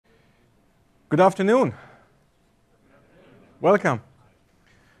Good afternoon. Welcome.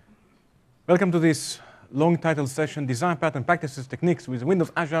 Welcome to this long title session, Design Pattern Practices Techniques with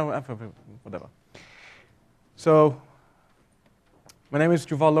Windows, Azure, AppFabric, whatever. So, my name is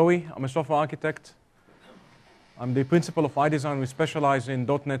Juval Lowy. I'm a software architect. I'm the principal of iDesign. We specialize in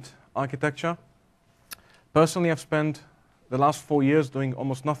 .NET architecture. Personally, I've spent the last 4 years doing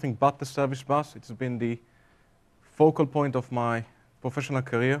almost nothing but the service bus. It's been the focal point of my professional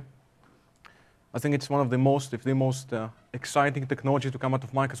career. I think it's one of the most, if the most exciting technology to come out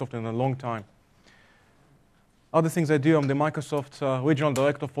of Microsoft in a long time. Other things I do, I'm the Microsoft regional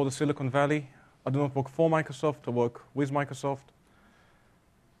director for the Silicon Valley. I do not work for Microsoft, I work with Microsoft.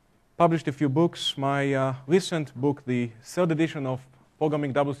 Published a few books. My recent book, the third edition of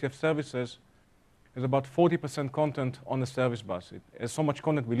Programming WCF Services, is about 40% content on the service bus. It has so much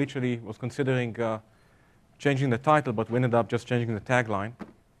content we literally was considering changing the title, but we ended up just changing the tagline.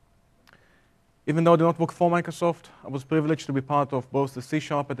 Even though I do not work for Microsoft, I was privileged to be part of both the C#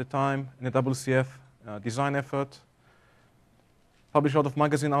 at the time and the WCF design effort. Published a lot of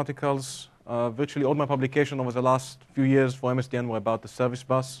magazine articles. Virtually all my publications over the last few years for MSDN were about the service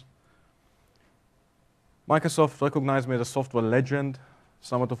bus. Microsoft recognized me as a software legend,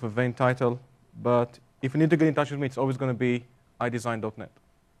 somewhat of a vain title, but if you need to get in touch with me, it's always going to be iDesign.net.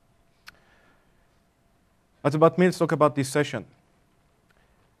 That's about me. Let's talk about this session.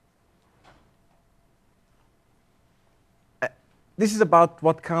 This is about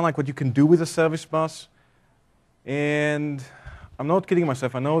what you can do with a service bus. And I'm not kidding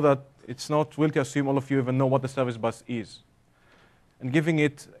myself. I know that it's not real to assume all of you even know what the service bus is. And giving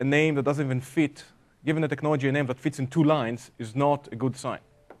it a name that doesn't even fit, giving the technology a name that fits in 2 lines, is not a good sign,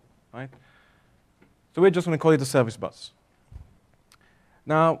 right? So we're just going to call it a service bus.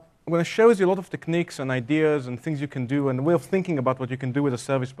 Now, I'm going to show you a lot of techniques and ideas and things you can do and a way of thinking about what you can do with a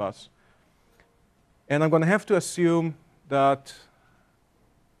service bus. And I'm going to have to assume that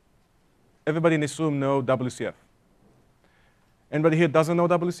everybody in this room knows WCF. Anybody here doesn't know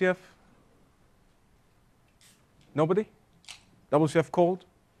WCF? Nobody? WCF cold?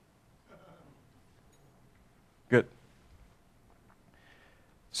 Good.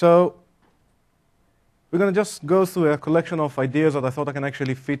 So we're going to just go through a collection of ideas that I thought I can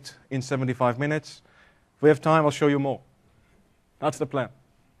actually fit in 75 minutes. If we have time, I'll show you more. That's the plan.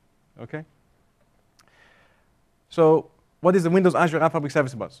 OK? So what is the Windows Azure AppFabric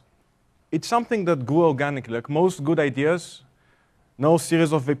Service Bus? It's something that grew organically. Like most good ideas, no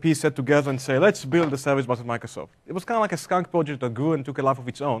series of VPs sat together and say, let's build a service bus at Microsoft. It was kind of like a skunk project that grew and took a life of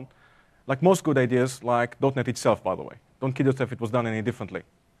its own. Like most good ideas, like .NET itself, by the way. Don't kid yourself if it was done any differently.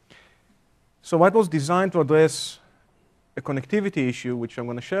 So what was designed to address a connectivity issue, which I'm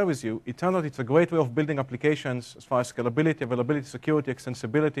going to share with you, it turned out it's a great way of building applications as far as scalability, availability, security,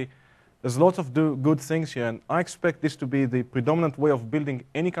 extensibility. There's lots of good things here, and I expect this to be the predominant way of building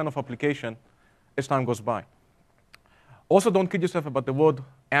any kind of application as time goes by. Also, don't kid yourself about the word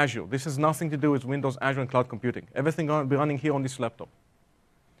Azure. This has nothing to do with Windows, Azure, and cloud computing. Everything will be running here on this laptop.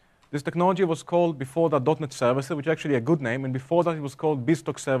 This technology was called before that .NET Services, which is actually a good name, and before that it was called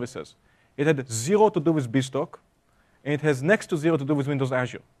BizTalk Services. It had 0 to do with BizTalk, and it has next to 0 to do with Windows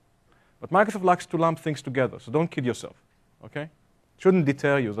Azure. But Microsoft likes to lump things together, so don't kid yourself, OK? Shouldn't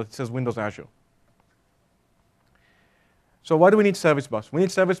deter you that it says Windows Azure. So why do we need Service Bus? We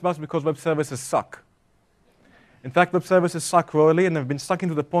need Service Bus because web services suck. In fact, web services suck royally, and they've been sucking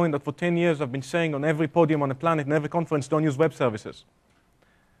to the point that for 10 years I've been saying on every podium on the planet, in every conference, don't use web services.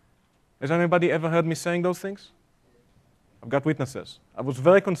 Has anybody ever heard me saying those things? I've got witnesses. I was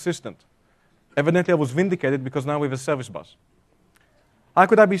very consistent. Evidently, I was vindicated because now we have a Service Bus. How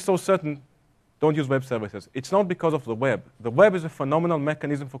could I be so certain? Don't use web services. It's not because of the web. The web is a phenomenal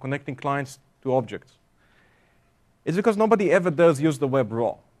mechanism for connecting clients to objects. It's because nobody ever does use the web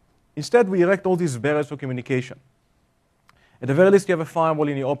raw. Instead, we erect all these barriers for communication. At the very least, you have a firewall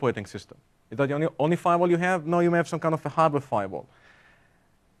in your operating system. Is that the only firewall you have? No, you may have some kind of a hardware firewall.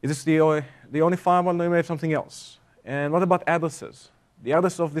 Is this the only firewall? No, you may have something else. And what about addresses? The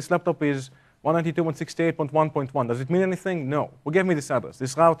address of this laptop is 192.168.1.1. Does it mean anything? No. Who gave me this address,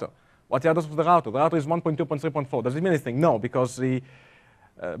 this router? What's the address of the router? The router is 1.2.3.4. Does it mean anything? No, because the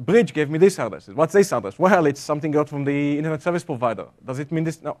bridge gave me this address. What's this address? Well, it's something got from the internet service provider. Does it mean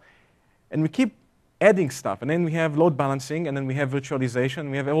this? No. And we keep adding stuff. And then we have load balancing, and then we have virtualization.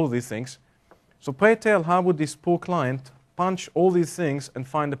 We have all these things. So pray tell, how would this poor client punch all these things and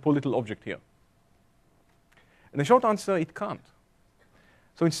find a poor little object here? And the short answer, it can't.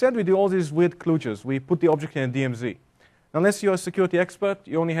 So instead, we do all these weird kludges. We put the object in a DMZ. Unless you're a security expert,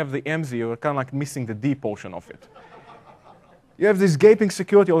 you only have the MZ. You're kind of like missing the D portion of it. you have this gaping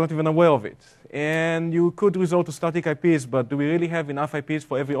security, you're not even aware of it. And you could resort to static IPs, but do we really have enough IPs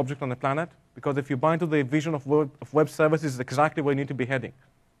for every object on the planet? Because if you bind to the vision of web services, it's exactly where you need to be heading.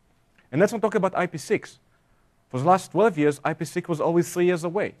 And let's not talk about IP6. For the last 12 years, IP6 was always 3 years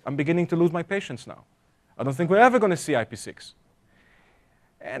away. I'm beginning to lose my patience now. I don't think we're ever going to see IP6.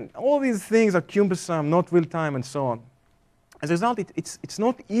 And all these things are cumbersome, not real time, and so on. As a result, it's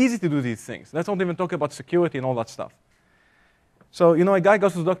not easy to do these things. Let's not even talk about security and all that stuff. So, a guy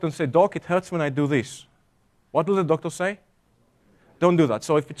goes to the doctor and says, "Doc, it hurts when I do this." What does the doctor say? Don't do that.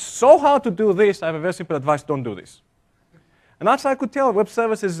 So if it's so hard to do this, I have a very simple advice: don't do this. And that's how I could tell web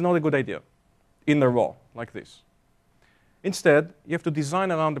services is not a good idea in the raw, like this. Instead, you have to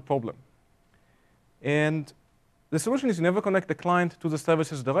design around the problem. And the solution is you never connect the client to the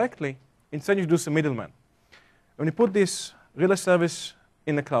services directly. Instead, you do some middleman. When you put this relay service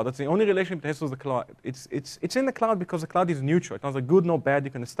in the cloud, that's the only relationship it has with the cloud. It's in the cloud because the cloud is neutral. It's neither good nor bad.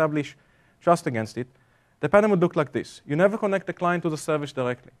 You can establish trust against it. The pattern would look like this. You never connect the client to the service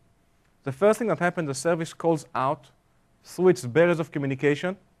directly. The first thing that happens, the service calls out through its barriers of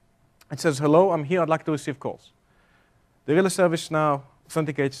communication. It says, "Hello, I'm here. I'd like to receive calls." The relay service now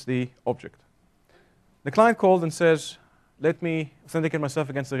authenticates the object. The client calls and says, "Let me authenticate myself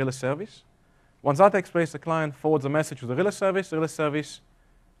against the relay service." Once that takes place, the client forwards a message to the relay service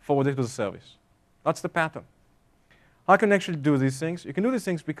forwards it to the service. That's the pattern. How can you actually do these things? You can do these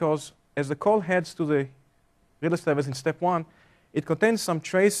things because as the call heads to the relay service in step 1, it contains some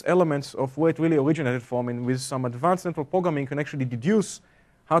trace elements of where it really originated from, and with some advanced network programming, you can actually deduce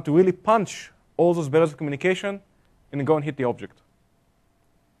how to really punch all those barriers of communication and then go and hit the object.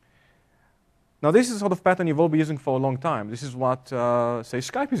 Now, this is the sort of pattern you've all been using for a long time. This is what, say,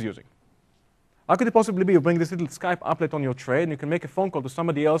 Skype is using. How could it possibly be you bring this little Skype applet on your tray and you can make a phone call to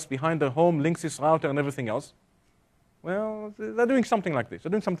somebody else behind their home, Linksys router, and everything else? Well, they're doing something like this. They're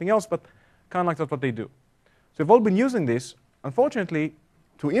doing something else, but kind of like that's what they do. So you've all been using this. Unfortunately,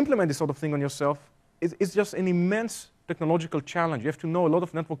 to implement this sort of thing on yourself is just an immense technological challenge. You have to know a lot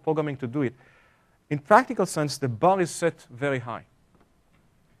of network programming to do it. In practical sense, the bar is set very high.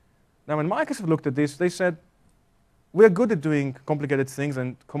 Now, when Microsoft looked at this, they said, we're good at doing complicated things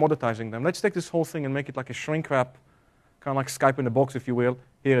and commoditizing them. Let's take this whole thing and make it like a shrink wrap, kind of like Skype in a box, if you will.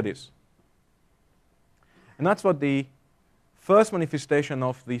 Here it is. And that's what the first manifestation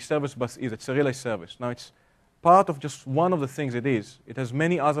of the service bus is. It's a relay service. Now, it's part of just one of the things it is. It has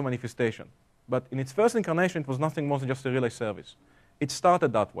many other manifestations. But in its first incarnation, it was nothing more than just a relay service. It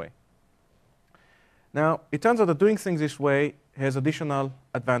started that way. Now, it turns out that doing things this way has additional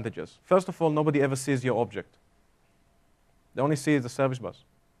advantages. First of all, nobody ever sees your object. They only see the service bus,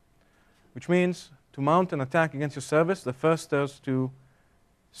 which means to mount an attack against your service, the first step is to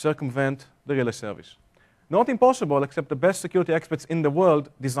circumvent the relay service. Not impossible, except the best security experts in the world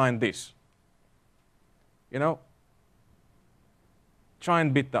designed this. Try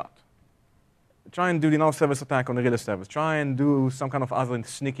and beat that. Try and do the denial of service attack on the relay service. Try and do some kind of other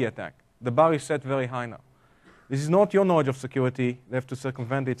sneaky attack. The bar is set very high now. This is not your knowledge of security. They have to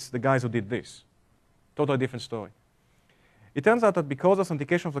circumvent it. It's the guys who did this. Totally different story. It turns out that because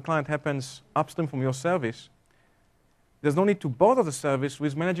authentication of the client happens upstream from your service, there's no need to bother the service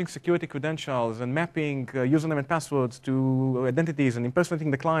with managing security credentials and mapping username and passwords to identities and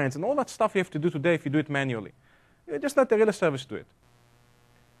impersonating the clients and all that stuff you have to do today if you do it manually. You just let the relay service do it.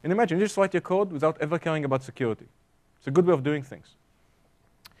 And imagine, you just write your code without ever caring about security. It's a good way of doing things.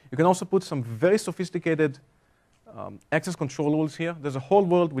 You can also put some very sophisticated access control rules here. There's a whole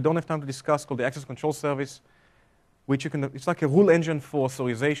world we don't have time to discuss called the access control service, which it's like a rule engine for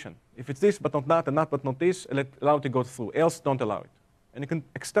authorization. If it's this but not that and that but not this, allow it to go through. Else, don't allow it. And you can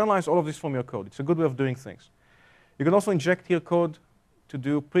externalize all of this from your code. It's a good way of doing things. You can also inject here code to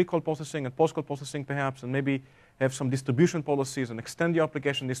do pre-call processing and post-call processing perhaps, and maybe have some distribution policies and extend your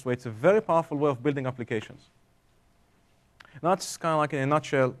application this way. It's a very powerful way of building applications. And that's kind of like, in a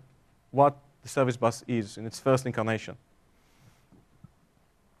nutshell, what the service bus is in its first incarnation.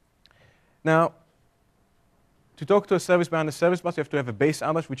 Now, to talk to a service behind the service bus, you have to have a base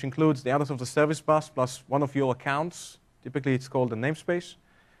address, which includes the address of the service bus plus one of your accounts. Typically, it's called a namespace.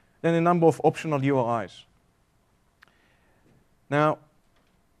 Then a number of optional URIs. Now,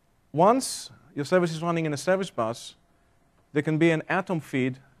 once your service is running in a service bus, there can be an Atom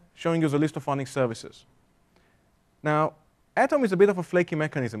feed showing you the list of running services. Now, Atom is a bit of a flaky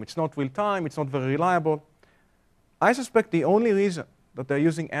mechanism. It's not real time. It's not very reliable. I suspect the only reason that they're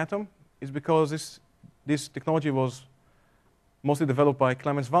using Atom is because this technology was mostly developed by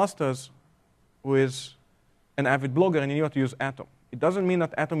Clemens Vasters, who is an avid blogger, and he knew how to use Atom. It doesn't mean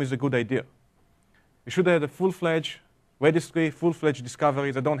that Atom is a good idea. You should have a full-fledged registry, full-fledged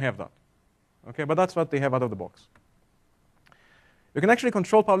discovery. They don't have that. Okay, but that's what they have out of the box. You can actually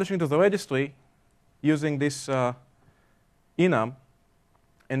control publishing to the registry using this enum,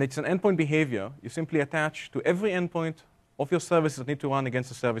 and it's an endpoint behavior you simply attach to every endpoint of your services that need to run against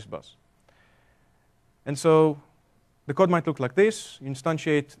the service bus. And so the code might look like this. You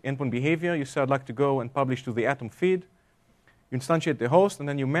instantiate endpoint behavior. You say, I'd like to go and publish to the Atom feed. You instantiate the host, and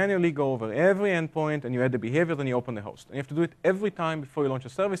then you manually go over every endpoint, and you add the behavior, then you open the host. And you have to do it every time before you launch a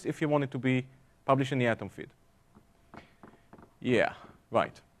service if you want it to be published in the Atom feed. Yeah,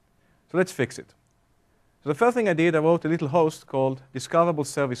 right. So let's fix it. So the first thing I did, I wrote a little host called discoverable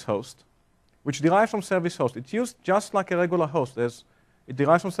service host, which derives from service host. It's used just like a regular host. It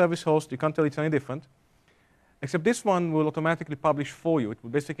derives from service host. You can't tell it's any different. Except this one will automatically publish for you. It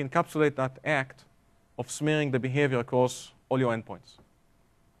will basically encapsulate that act of smearing the behavior across all your endpoints.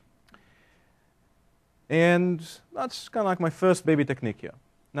 And that's kind of like my first baby technique here.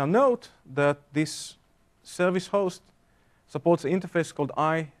 Now note that this service host supports an interface called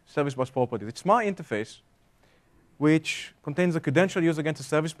iServiceBus properties. It's my interface, which contains the credential used against the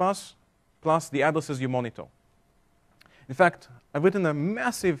service bus, plus the addresses you monitor. In fact, I've written a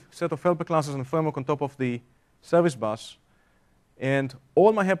massive set of helper classes and framework on top of the service bus, and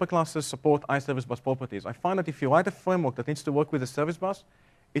all my helper classes support iServiceBus properties. I find that if you write a framework that needs to work with a service bus,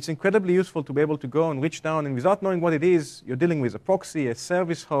 it's incredibly useful to be able to go and reach down, and without knowing what it is, you're dealing with a proxy, a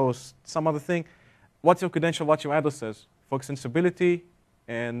service host, some other thing. What's your credential, what's your addresses? For extensibility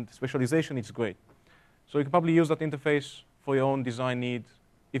and specialization, it's great. So you can probably use that interface for your own design need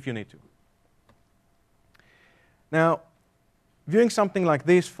if you need to. Now, viewing something like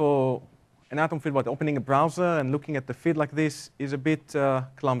this for an Atom feed, but opening a browser and looking at the feed like this is a bit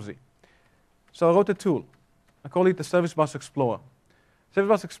clumsy. So I wrote a tool. I call it the Service Bus Explorer. Service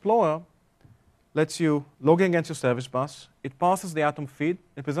Bus Explorer lets you log in against your service bus. It parses the Atom feed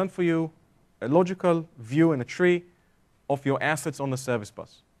and presents for you a logical view and a tree of your assets on the service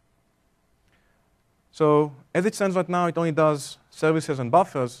bus. So as it stands right now, it only does services and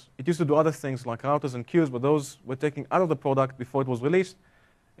buffers. It used to do other things like routers and queues, but those were taken out of the product before it was released.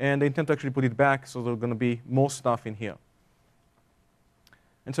 And they intend to actually put it back, so there's going to be more stuff in here.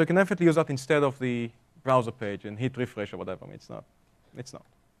 And so you can definitely use that instead of the browser page and hit refresh or whatever. I mean, it's not.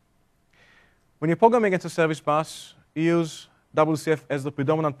 When you're programming against a service bus, you use WCF as the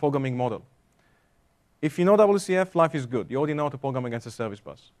predominant programming model. If you know WCF, life is good. You already know how to program against a service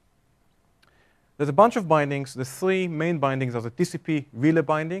bus. There's a bunch of bindings. The three main bindings are the TCP relay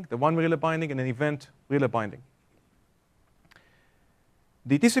binding, the one relay binding, and an event relay binding.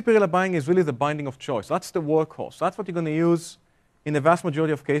 The TCP relay binding is really the binding of choice. That's the workhorse. That's what you're going to use in the vast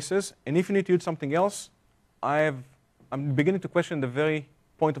majority of cases. And if you need to use something else, I'm beginning to question the very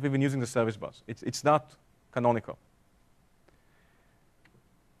point of even using the service bus. It's not canonical.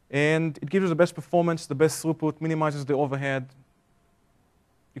 And it gives you the best performance, the best throughput, minimizes the overhead.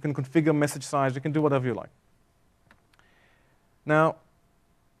 You can configure message size. You can do whatever you like. Now,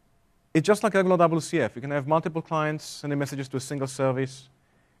 it's just like regular WCF. You can have multiple clients sending messages to a single service.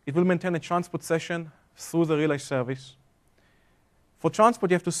 It will maintain a transport session through the relay service. For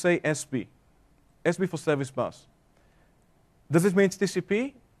transport, you have to say SB. SB for service bus. Does it mean it's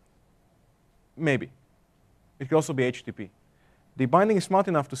TCP? Maybe. It could also be HTTP. The binding is smart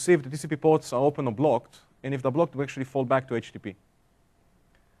enough to see if the TCP ports are open or blocked, and if they're blocked, we actually fall back to HTTP.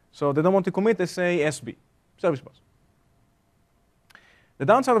 So they don't want to commit, they say SB, service bus. The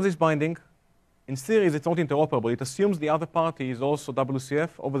downside of this binding, in theory, is it's not interoperable. It assumes the other party is also WCF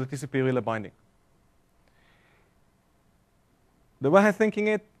over the TCP relay binding. The way I'm thinking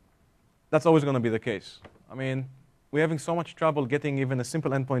it, that's always going to be the case. I mean, we're having so much trouble getting even a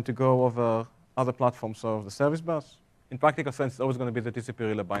simple endpoint to go over other platforms. So the service bus, in practical sense, it's always going to be the TCP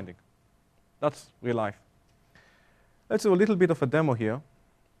relay binding. That's real life. Let's do a little bit of a demo here.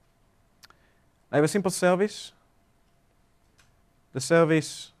 I have a simple service. The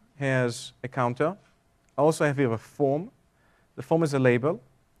service has a counter. I also have here a form. The form is a label.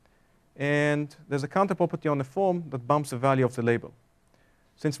 And there's a counter property on the form that bumps the value of the label.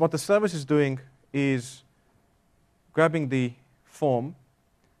 Since what the service is doing is grabbing the form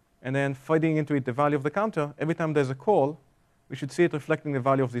and then feeding into it the value of the counter, every time there's a call, we should see it reflecting the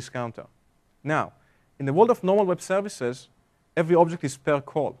value of this counter. Now, in the world of normal web services, every object is per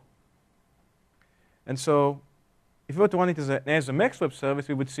call. And so if we were to run it as a Max web service,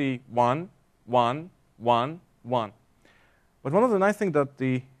 we would see 1, 1, 1, 1. But one of the nice things that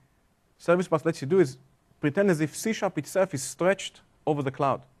the service bus lets you do is pretend as if C# itself is stretched over the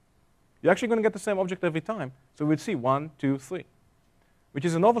cloud. You're actually going to get the same object every time. So we'd see 1, 2, 3, which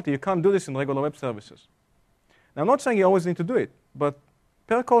is a novelty. You can't do this in regular web services. Now, I'm not saying you always need to do it, but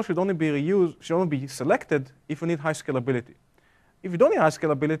per call should only be reused, should only be selected if you need high scalability. If you don't need high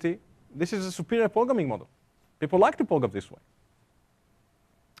scalability, this is a superior programming model. People like to program this way.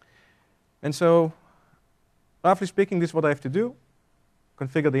 And so, roughly speaking, this is what I have to do.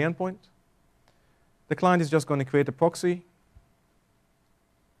 Configure the endpoint. The client is just going to create a proxy,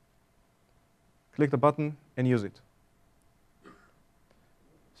 click the button, and use it.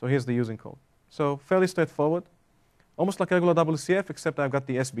 So here's the using code. So fairly straightforward. Almost like regular WCF, except I've got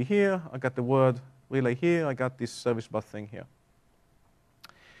the SB here, I got the word relay here, I got this service bus thing here.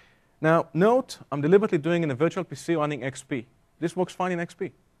 Now, note, I'm deliberately doing in a virtual PC running XP. This works fine in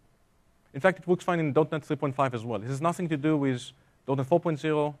XP. In fact, it works fine in .NET 3.5 as well. This has nothing to do with .NET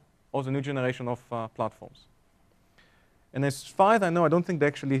 4.0 or the new generation of platforms. And as far as I know, I don't think they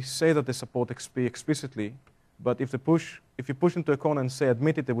actually say that they support XP explicitly, but if you push into a corner and say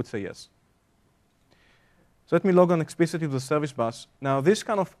admit it, they would say yes. So let me log on explicitly to the service bus. Now, this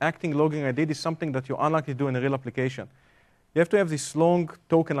kind of acting logging I did is something that you're unlikely to do in a real application. You have to have this long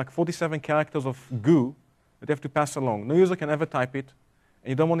token, like 47 characters of goo, that you have to pass along. No user can ever type it, and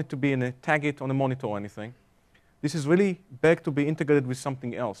you don't want it to be in a tag it on a monitor or anything. This is really begged to be integrated with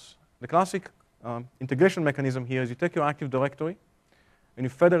something else. The classic integration mechanism here is you take your Active Directory and you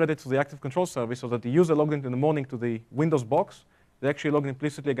federate it to the Active Control Service so that the user logged in the morning to the Windows box, they actually log in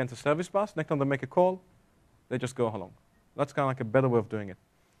implicitly against the service bus. Next time they make a call, they just go along. That's kind of like a better way of doing it.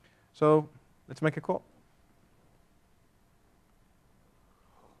 So let's make a call.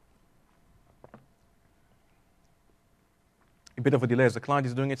 A bit of a delay as the client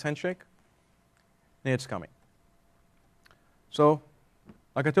is doing its handshake. Here it's coming. So,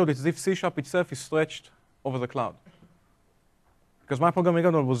 like I told you, it's as if C# itself is stretched over the cloud. Because my programming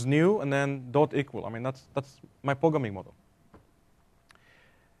model was new and then dot equal. I mean, that's my programming model.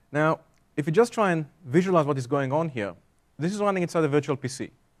 Now, if you just try and visualize what is going on here, this is running inside a virtual PC.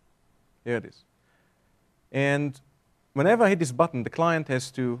 Here it is. And whenever I hit this button, the client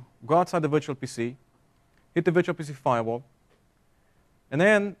has to go outside the virtual PC, hit the virtual PC firewall, and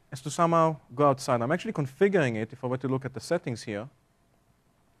then has to somehow go outside. I'm actually configuring it, if I were to look at the settings here.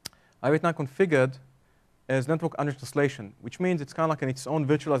 I have it now configured as network under translation, which means it's kind of like in its own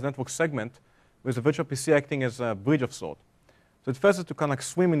virtualized network segment with the virtual PC acting as a bridge of sort. So it first has to kind of like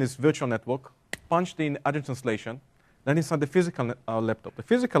swim in this virtual network, punch the under translation, then inside the physical laptop. The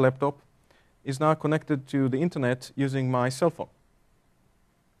physical laptop is now connected to the internet using my cell phone.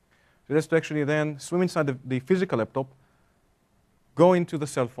 So it has to actually then swim inside the physical laptop, go into the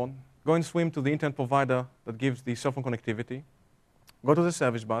cell phone, go and swim to the internet provider that gives the cell phone connectivity, go to the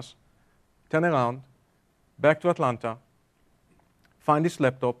service bus, turn around, back to Atlanta, find this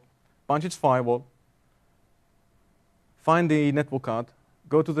laptop, punch its firewall, find the network card,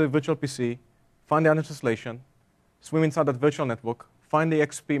 go to the virtual PC, find the under translation, swim inside that virtual network, find the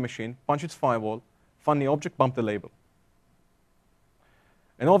XP machine, punch its firewall, find the object, bump the label.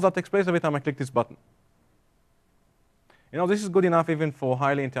 And all of that takes place every time I click this button. You know, this is good enough even for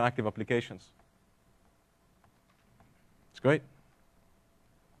highly interactive applications. It's great.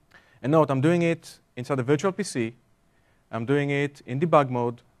 And note, I'm doing it inside a virtual PC. I'm doing it in debug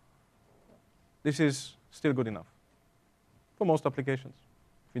mode. This is still good enough for most applications.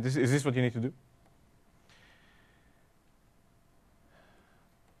 Is this what you need to do?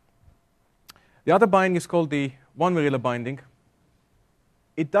 The other binding is called the one-way relay binding.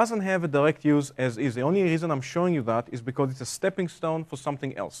 It doesn't have a direct use as is. The only reason I'm showing you that is because it's a stepping stone for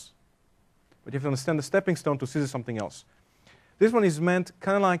something else. But you have to understand the stepping stone to see something else. This one is meant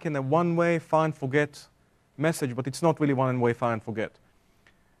kind of like in a one-way fire and forget message, but it's not really one-way fire and forget.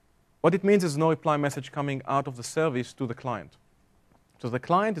 What it means is no reply message coming out of the service to the client. So the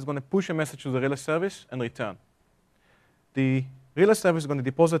client is going to push a message to the relay service and return. The relay service is going to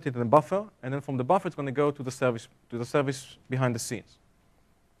deposit it in a buffer, and then from the buffer it's going to go to the service behind the scenes.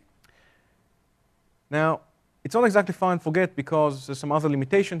 Now, it's not exactly fire and forget because there's some other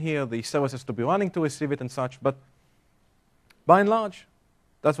limitation here. The service has to be running to receive it and such, but by and large,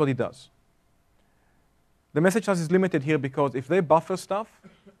 that's what it does. The message size is limited here because if they buffer stuff,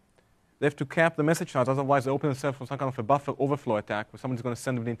 they have to cap the message size, otherwise they open themselves from some kind of a buffer overflow attack where someone's going to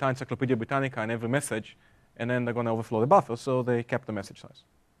send them the entire Encyclopedia Britannica and every message, and then they're going to overflow the buffer, so they cap the message size.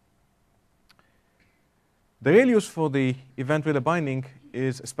 The real use for the event relay binding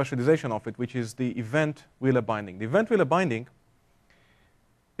is a specialization of it, which is the event relay binding. The event relay binding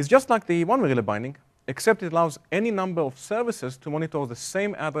is just like the one-way relay binding, except it allows any number of services to monitor the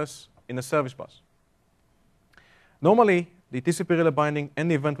same address in a service bus. Normally, the TCP relay binding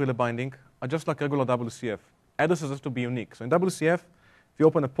and the event relay binding are just like regular WCF. Addresses have to be unique. So in WCF, if you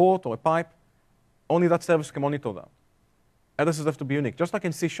open a port or a pipe, only that service can monitor that. Addresses have to be unique. Just like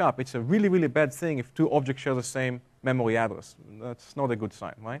in C#, it's a really, really bad thing if two objects share the same memory address. That's not a good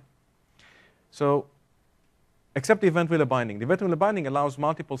sign, right? So, except the event relay binding. The event relay binding allows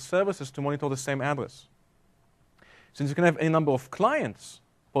multiple services to monitor the same address. Since you can have any number of clients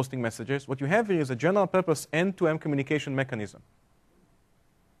posting messages, what you have here is a general purpose end-to-end communication mechanism.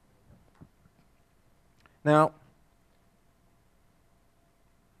 Now,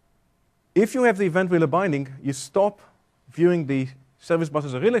 if you have the event relay binding, you stop viewing the service bus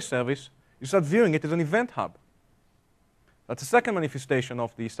as a relay service, you start viewing it as an event hub. That's the second manifestation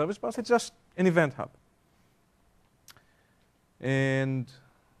of the service bus. It's just an event hub. And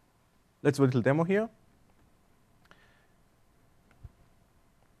let's do a little demo here.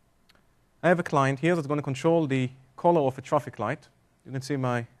 I have a client here that's going to control the color of a traffic light. You can see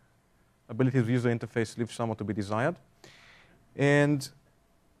my ability of user interface leaves somewhat to be desired. And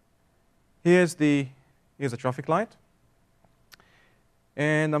here's the traffic light.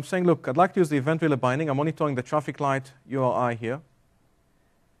 And I'm saying, look, I'd like to use the event relay binding. I'm monitoring the traffic light URI here.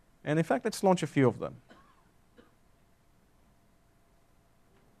 And in fact, let's launch a few of them.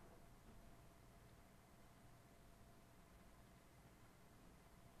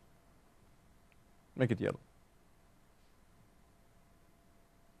 Make it yellow.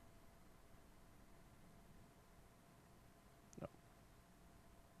 No.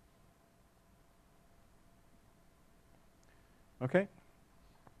 OK.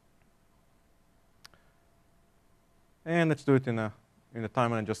 And let's do it in a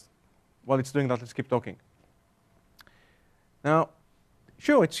timer, and just while it's doing that, let's keep talking. Now,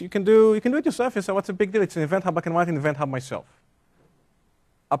 sure, you can do it yourself. So what's the big deal? It's an event hub. I can write an event hub myself.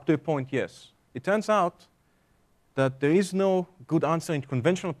 Up to a point, yes. It turns out that there is no good answer in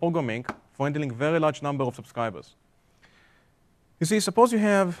conventional programming for handling a very large number of subscribers. You see, suppose you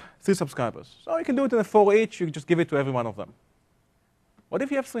have 3 subscribers. So you can do it in a for each. You just give it to every one of them. What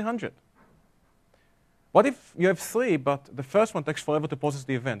if you have 300? What if you have 3, but the first one takes forever to process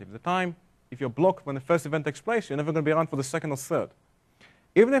the event? If you're blocked when the first event takes place, you're never going to be around for the second or third.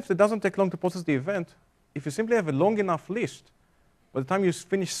 Even if it doesn't take long to process the event, if you simply have a long enough list, by the time you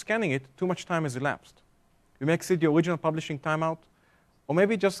finish scanning it, too much time has elapsed. You may exceed the original publishing timeout, or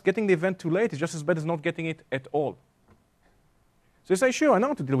maybe just getting the event too late is just as bad as not getting it at all. So you say, sure, I know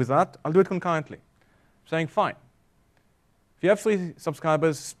how to deal with that. I'll do it concurrently. I'm saying, fine. If you have 3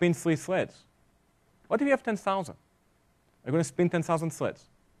 subscribers, spin 3 threads. What if you have 10,000? Are you going to spin 10,000 threads?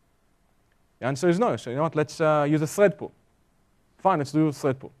 The answer is no. So you know what? Let's use a thread pool. Fine, let's do a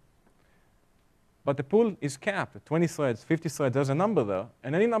thread pool. But the pool is capped at 20 threads, 50 threads. There's a number there.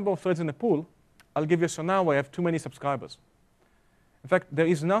 And any number of threads in the pool, I'll give you a scenario where I have too many subscribers. In fact, there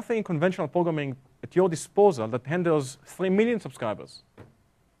is nothing in conventional programming at your disposal that handles 3 million subscribers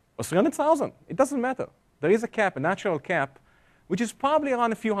or 300,000. It doesn't matter. There is a cap, a natural cap, which is probably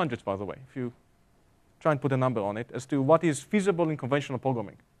around a few hundreds, by the way, if you try and put a number on it, as to what is feasible in conventional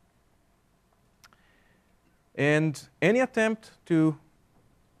programming. And any attempt to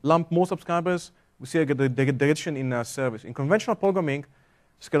lump more subscribers, we see a degradation in service. In conventional programming,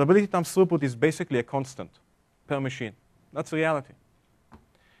 scalability times throughput is basically a constant per machine. That's reality.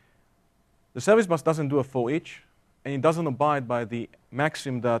 The service bus doesn't do a for each, and it doesn't abide by the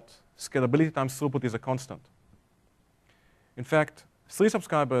maxim that scalability times throughput is a constant. In fact, 3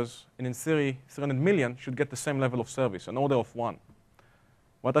 subscribers, and in theory, 300 million, should get the same level of service, an order of 1.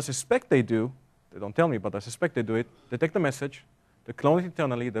 What I suspect they do, they don't tell me, but I suspect they do it, they take the message, they clone it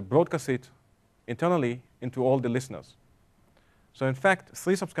internally, they broadcast it internally into all the listeners. So in fact,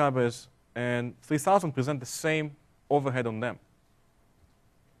 3 subscribers and 3,000 present the same overhead on them.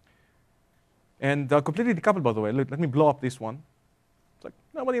 And they're completely decoupled, by the way. Let me blow up this one. It's like,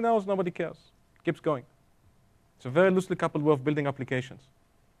 nobody knows, nobody cares. It keeps going. It's a very loosely coupled way of building applications.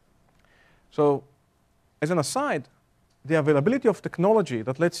 So as an aside, the availability of technology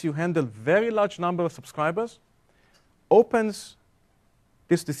that lets you handle very large number of subscribers opens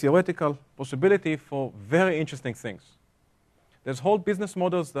this theoretical possibility for very interesting things. There's whole business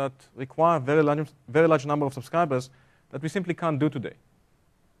models that require very large number of subscribers that we simply can't do today.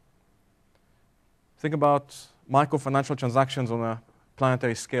 Think about micro-financial transactions on a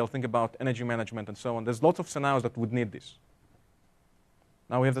planetary scale. Think about energy management and so on. There's lots of scenarios that would need this.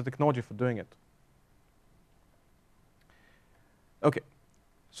 Now we have the technology for doing it. OK.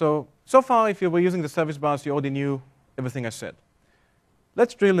 So far, if you were using the service bus, you already knew everything I said.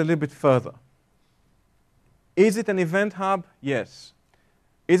 Let's drill a little bit further. Is it an event hub? Yes.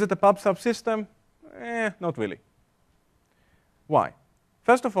 Is it a pub subsystem? Not really. Why?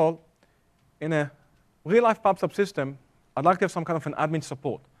 First of all, in a real-life pub subsystem, I'd like to have some kind of an admin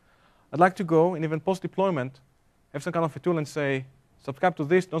support. I'd like to go and even post-deployment, have some kind of a tool and say, subscribe to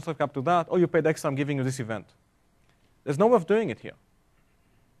this, don't subscribe to that, or you paid extra, I'm giving you this event. There's no way of doing it here.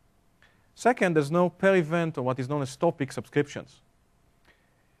 Second, there's no per event or what is known as topic subscriptions.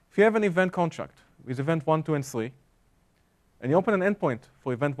 If you have an event contract with event 1, 2, and 3, and you open an endpoint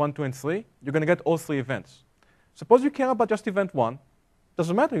for event 1, 2, and 3, you're going to get all 3 events. Suppose you care about just event 1,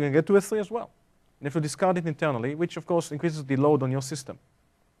 doesn't matter, you're going to get 2 or 3 as well. And if you discard it internally, which of course increases the load on your system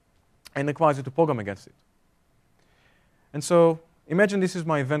and requires you to program against it. And so imagine this is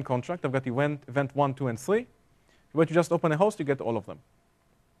my event contract. I've got event 1, 2, and 3. If you were to just open a host, you get all of them.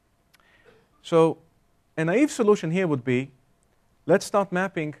 So a naive solution here would be, let's start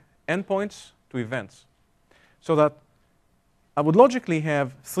mapping endpoints to events. So that I would logically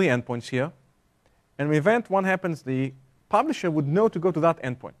have 3 endpoints here. And when event 1 happens, the publisher would know to go to that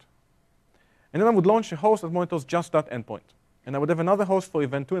endpoint. And then I would launch a host that monitors just that endpoint. And I would have another host for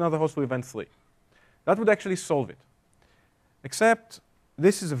event 2, another host for event 3. That would actually solve it. Except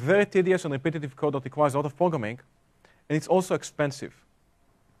this is a very tedious and repetitive code that requires a lot of programming. And it's also expensive.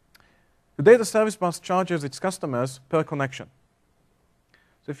 Today, the service bus charges its customers per connection.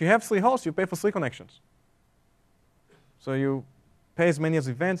 So if you have 3 hosts, you pay for 3 connections. So you pay as many as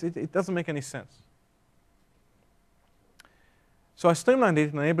events. It doesn't make any sense. So I streamlined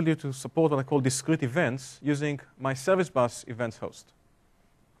it and enabled you to support what I call discrete events using my service bus events host.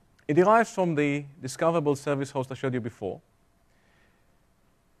 It derives from the discoverable service host I showed you before.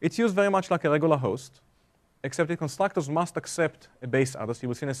 It's used very much like a regular host, except the constructors must accept a base address. You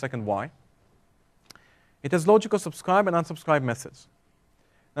will see in a second why. It has logical subscribe and unsubscribe methods.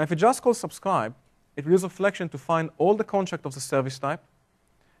 Now, if you just call subscribe, it will use reflection to find all the contract of the service type,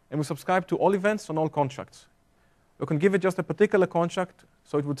 and will subscribe to all events on all contracts. You can give it just a particular contract,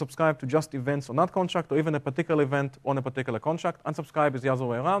 so it would subscribe to just events on that contract, or even a particular event on a particular contract. Unsubscribe is the other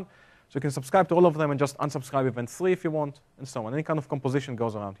way around. So you can subscribe to all of them and just unsubscribe event 3 if you want, and so on. Any kind of composition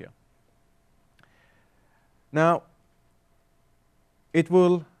goes around here. Now, it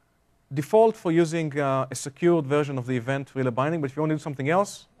will default for using a secured version of the event relay binding, but if you want to do something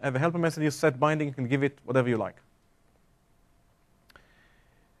else, I have a helper message here, set binding, you can give it whatever you like.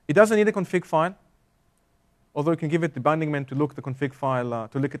 It doesn't need a config file, although you can give it the binding man to look the config file,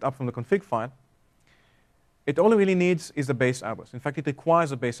 to look it up from the config file. It all it really needs is a base address. In fact, it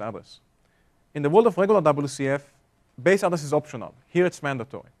requires a base address. In the world of regular WCF, base address is optional. Here it's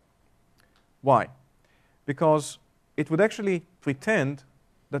mandatory. Why? Because it would actually pretend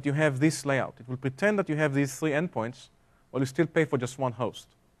that you have this layout. It will pretend that you have these 3 endpoints, while you still pay for just 1 host.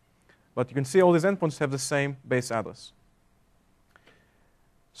 But you can see all these endpoints have the same base address.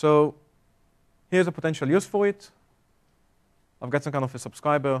 So here's a potential use for it. I've got some kind of a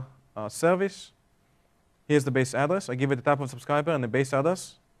subscriber service. Here's the base address. I give it the type of subscriber and the base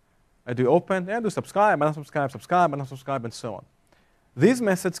address. I do open, I do subscribe, unsubscribe, subscribe, unsubscribe, and so on. These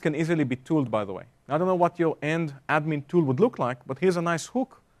methods can easily be tooled, by the way. I don't know what your end admin tool would look like, but here's a nice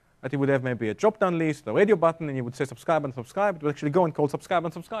hook that you would have maybe a drop-down list, a radio button, and you would say subscribe and subscribe. It would actually go and call subscribe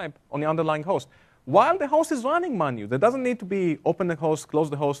and subscribe on the underlying host. While the host is running, mind you, there doesn't need to be open the host, close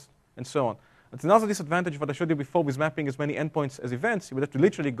the host, and so on. That's another disadvantage of what I showed you before with mapping as many endpoints as events. You would have to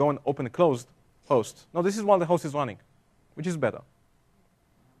literally go and open a closed host. No, this is while the host is running, which is better.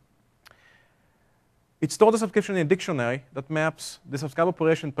 It stores the subscription in a dictionary that maps the subscribe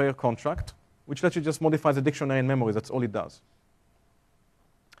operation per contract, which lets you just modify the dictionary in memory. That's all it does.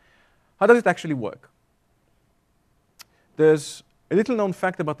 How does it actually work? There's a little known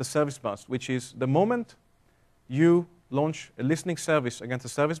fact about the service bus, which is the moment you launch a listening service against a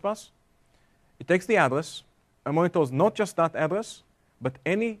service bus, it takes the address and monitors not just that address, but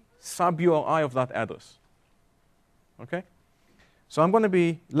any sub-URI of that address. Okay? So I'm going to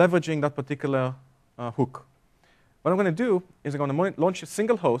be leveraging that particular hook. What I'm going to do is I'm going to launch a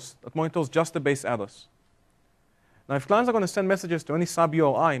single host that monitors just the base address. Now, if clients are going to send messages to any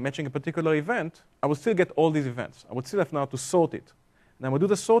sub-URI matching a particular event, I will still get all these events. I would still have now to sort it. And I will do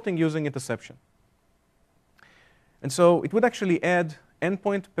the sorting using interception. And so it would actually add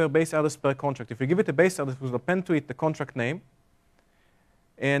endpoint per base address per contract. If you give it a base address, it will append to it the contract name.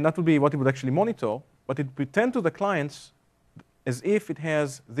 And that would be what it would actually monitor. But it would pretend to the clients as if it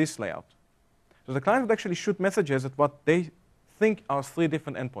has this layout. So the client would actually shoot messages at what they think are 3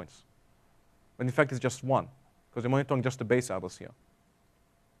 different endpoints, when in fact it's just 1, because they're monitoring just the base address here.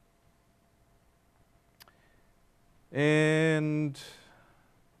 And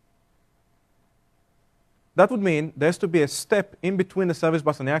that would mean there has to be a step in between the service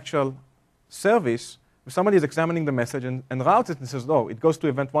bus and the actual service where somebody is examining the message and routes it and says, oh, it goes to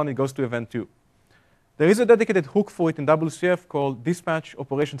event 1, it goes to event 2. There is a dedicated hook for it in WCF called dispatch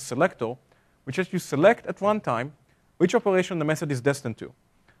operation selector, which lets you select at runtime which operation the method is destined to.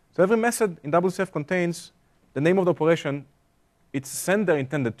 So every method in WCF contains the name of the operation its sender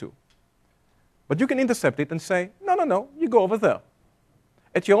intended to. But you can intercept it and say, no, no, no, you go over there.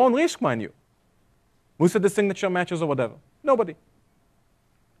 At your own risk, mind you. Who said the signature matches or whatever? Nobody.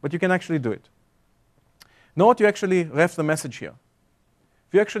 But you can actually do it. Note you actually ref the message here.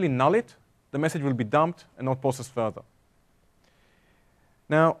 If you actually null it, the message will be dumped and not processed further.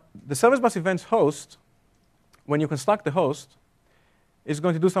 Now, the service bus events host, when you construct the host, is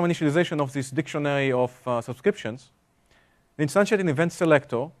going to do some initialization of this dictionary of subscriptions, instantiate an event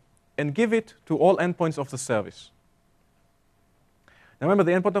selector, and give it to all endpoints of the service. Now remember,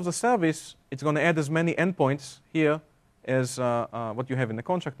 the endpoint of the service, it's going to add as many endpoints here as what you have in the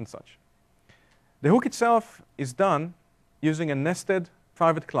contract and such. The hook itself is done using a nested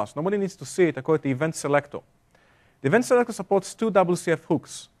private class. Nobody needs to see it. I call it the event selector. The event selector supports two WCF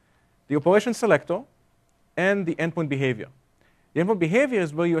hooks, the operation selector and the endpoint behavior. The endpoint behavior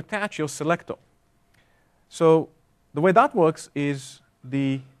is where you attach your selector. So the way that works is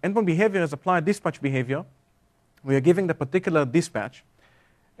the endpoint behavior is applied dispatch behavior. We are giving the particular dispatch.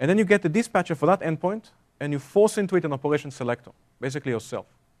 And then you get the dispatcher for that endpoint, and you force into it an operation selector, basically yourself.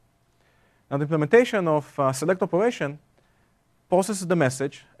 Now the implementation of select operation processes the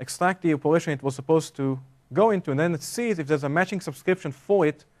message, extracts the operation it was supposed to go into, and then it sees if there's a matching subscription for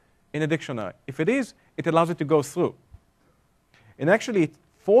it in a dictionary. If it is, it allows it to go through. And actually, it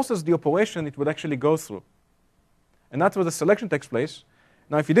forces the operation it would actually go through. And that's where the selection takes place.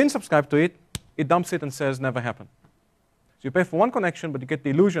 Now, if you didn't subscribe to it, it dumps it and says never happened. So you pay for one connection, but you get the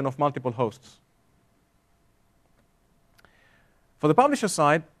illusion of multiple hosts. For the publisher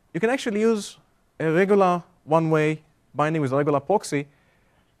side, you can actually use a regular one-way binding with a regular proxy.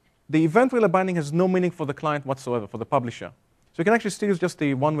 The event relay binding has no meaning for the client whatsoever, for the publisher. So you can actually still use just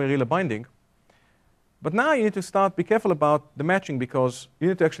the one-way relay binding. But now you need to be careful about the matching, because you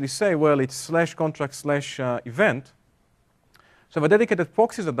need to actually say, well, it's /contract/event. So I have a dedicated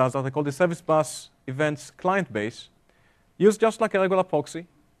proxy that does that. I call the service bus events client base. Used just like a regular proxy,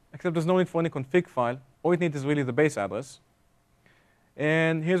 except there's no need for any config file. All it needs is really the base address.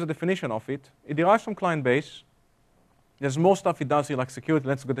 And here's a definition of it. It derives from client base. There's more stuff it does here, like security.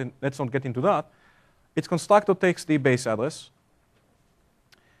 Let's not get into that. Its constructor takes the base address.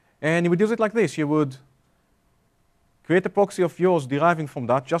 And you would use it like this. You would create a proxy of yours deriving from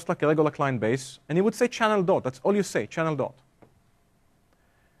that, just like a regular client base. And you would say channel dot. That's all you say, channel dot.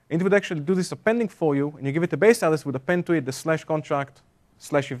 And it would actually do this appending for you. And you give it a base address, would append to it the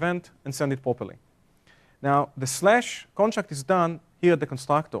 /contract/event and send it properly. Now, the /contract is done here at the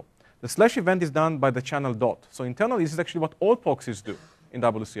constructor. The /event is done by the channel dot. So internally, this is actually what all proxies do in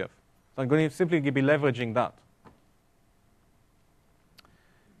WCF. So I'm going to simply be leveraging that.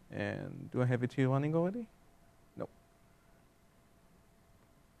 And do I have it here running already? No.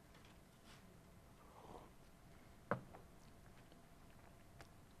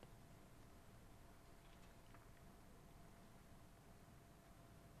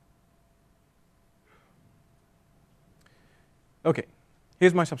 OK,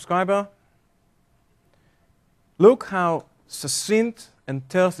 here's my subscriber. Look how succinct and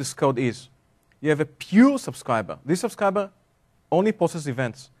terse this code is. You have a pure subscriber. This subscriber only processes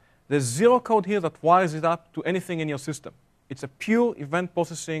events. There's zero code here that wires it up to anything in your system. It's a pure event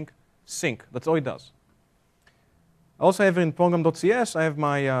processing sync. That's all it does. I also have in program.cs, I have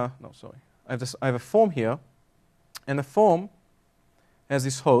my, I have a form here. And the form has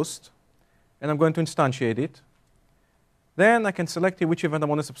this host. And I'm going to instantiate it. Then I can select here which event I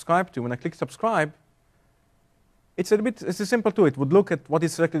want to subscribe to. When I click subscribe, it's a simple tool. It would look at what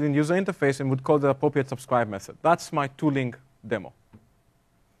is selected in the user interface and would call the appropriate subscribe method. That's my tooling demo.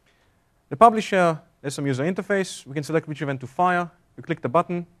 The publisher, there's some user interface. We can select which event to fire. You click the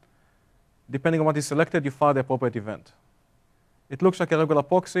button. Depending on what is selected, you fire the appropriate event. It looks like a regular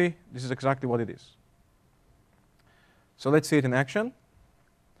proxy. This is exactly what it is. So let's see it in action.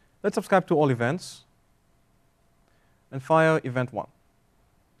 Let's subscribe to all events and fire event 1.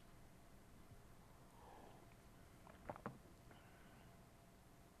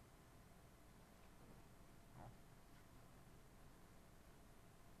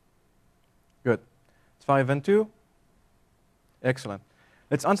 Good. Let's fire event 2. Excellent.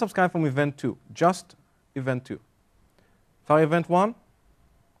 Let's unsubscribe from event 2, just event 2. Fire event 1.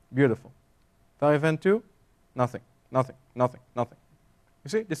 Beautiful. Fire event 2. Nothing, nothing, nothing, nothing. You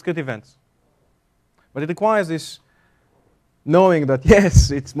see, discrete events. But it requires this knowing that,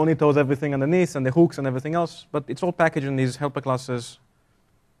 yes, it monitors everything underneath and the hooks and everything else, but it's all packaged in these helper classes.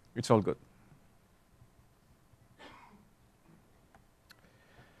 It's all good.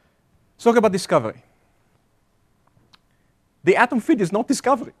 Let's talk about discovery. The atom feed is not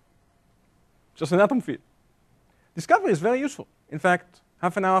discovery, just an atom feed. Discovery is very useful. In fact,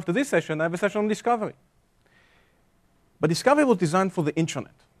 half an hour after this session, I have a session on discovery. But discovery was designed for the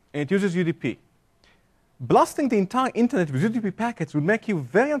intranet, and it uses UDP. Blasting the entire internet with UDP packets would make you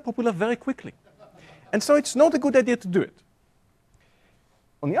very unpopular very quickly. And so it's not a good idea to do it.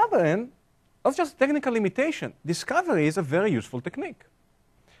 On the other hand, that's just a technical limitation. Discovery is a very useful technique.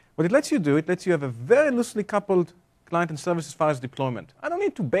 What it lets you do, it lets you have a very loosely coupled client and services files deployment. I don't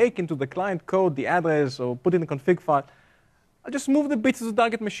need to bake into the client code the address or put in a config file. I just move the bits to the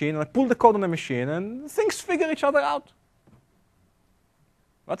target machine, and I pull the code on the machine, and things figure each other out.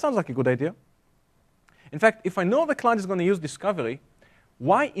 That sounds like a good idea. In fact, if I know the client is going to use discovery,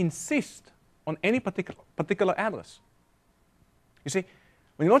 why insist on any particular address? You see,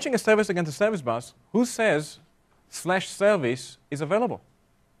 when you're launching a service against a service bus, who says /service is available?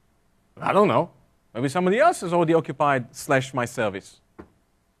 I don't know. Maybe somebody else has already occupied /my_service.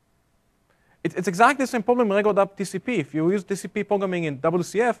 It's exactly the same problem in regular TCP. If you use TCP programming in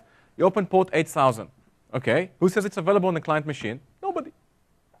WCF, you open port 8000. OK, who says it's available on the client machine? Nobody.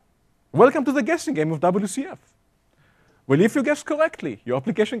 Welcome to the guessing game of WCF. Well, if you guess correctly, your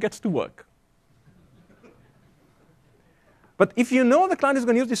application gets to work. But if you know the client is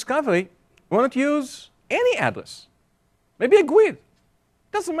going to use discovery, why not use any address? Maybe a GUID.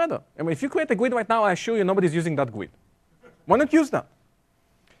 Doesn't matter. I mean, if you create a GUID right now, I assure you nobody's using that GUID. Why not use that?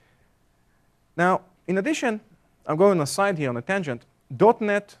 Now, in addition, I'm going on a side here on a tangent.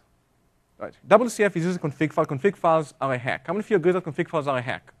 .NET, right, WCF is using config file. Config files are a hack. How many of you agree that config files are a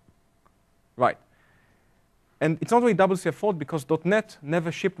hack? Right. And it's not really WCF fault because .NET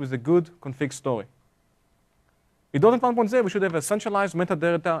never shipped with a good config story. In .NET 1.0, we should have a centralized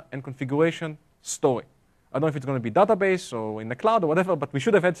metadata and configuration story. I don't know if it's going to be database or in the cloud or whatever, but we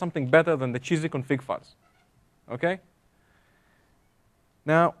should have had something better than the cheesy config files. OK?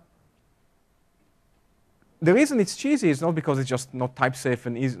 Now, the reason it's cheesy is not because it's just not type safe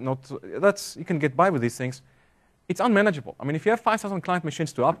and is not. You can get by with these things. It's unmanageable. I mean, if you have 5,000 client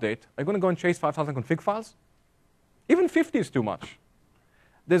machines to update, are you going to go and chase 5,000 config files? Even 50 is too much.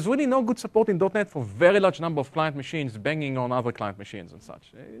 There's really no good support in .NET for very large number of client machines banging on other client machines and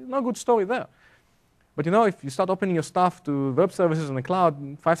such. No good story there. But you know, if you start opening your stuff to web services in the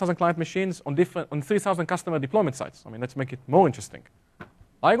cloud, 5,000 client machines on 3,000 customer deployment sites. I mean, let's make it more interesting.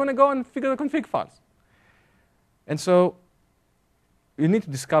 Are you going to go and figure the config files? And so you need to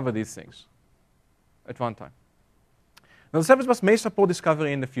discover these things at one time. Now, the service bus may support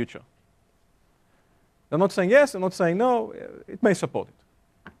discovery in the future. They're not saying yes, they're not saying no. It may support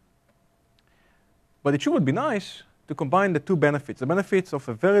it. But it sure would be nice to combine the two benefits, the benefits of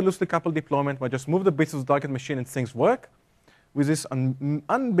a very loosely coupled deployment where I just move the bits to the target machine and things work, with this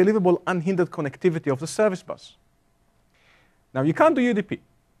unbelievable unhindered connectivity of the service bus. Now, you can't do UDP.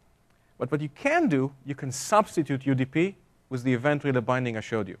 But what you can do, you can substitute UDP with the event relay binding I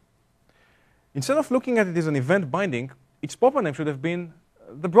showed you. Instead of looking at it as an event binding, its proper name should have been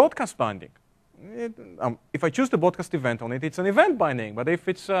the broadcast binding. If I choose the broadcast event on it, it's an event binding. But if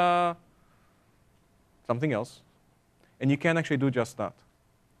it's something else, and you can actually do just that.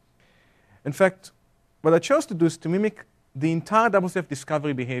 In fact, what I chose to do is to mimic the entire WCF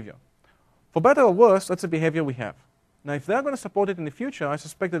discovery behavior. For better or worse, that's the behavior we have. Now, if they're going to support it in the future, I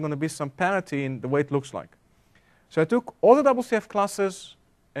suspect there's going to be some parity in the way it looks like. So I took all the WCF classes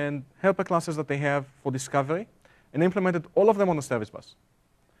and helper classes that they have for discovery and implemented all of them on the service bus,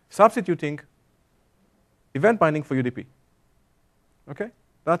 substituting event binding for UDP. OK?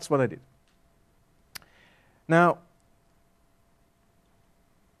 That's what I did. Now,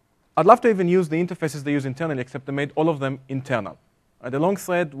 I'd love to even use the interfaces they use internally, except they made all of them internal. The long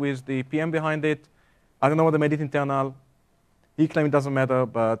thread with the PM behind it, I don't know why they made it internal. He claimed it doesn't matter,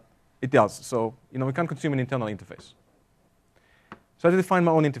 but it does. So we can't consume an internal interface. So I defined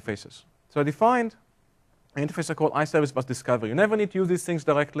my own interfaces. So I defined an interface I call iService Bus Discovery. You never need to use these things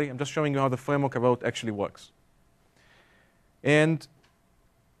directly. I'm just showing you how the framework I wrote actually works. And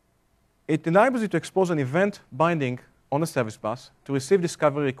it enables you to expose an event binding on a service bus to receive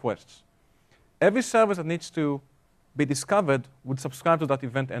discovery requests. Every service that needs to be discovered would subscribe to that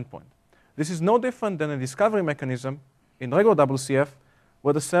event endpoint. This is no different than a discovery mechanism in regular WCF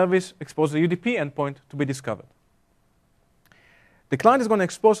where the service exposes a UDP endpoint to be discovered. The client is going to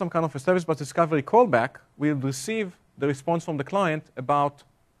expose some kind of a service bus discovery callback. We'll receive the response from the client about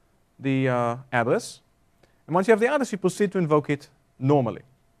the address. And once you have the address, you proceed to invoke it normally.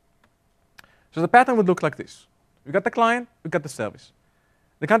 So the pattern would look like this. We got the client, we got the service.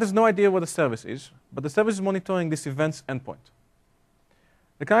 The client has no idea where the service is, but the service is monitoring this event's endpoint.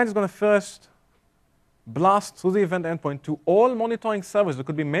 the client is going to first blast through the event endpoint to all monitoring services. There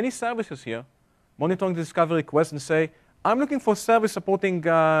could be many services here, monitoring the discovery request, and say, I'm looking for a service supporting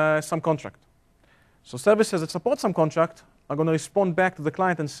some contract. So services that support some contract are going to respond back to the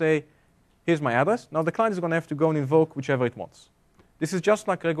client and say, here's my address. Now the client is going to have to go and invoke whichever it wants. This is just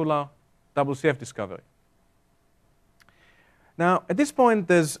like regular WCF discovery. Now, at this point,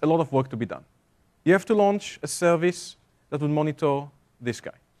 there's a lot of work to be done. You have to launch a service that would monitor this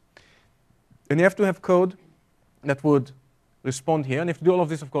guy. And you have to have code that would respond here. And you have to do all of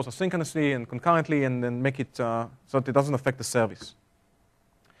this, of course, asynchronously and concurrently, and then make it so that it doesn't affect the service.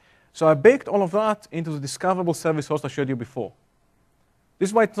 So I baked all of that into the discoverable service host I showed you before. This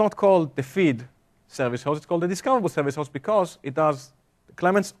is why it's not called the feed service host. It's called the discoverable service host because it does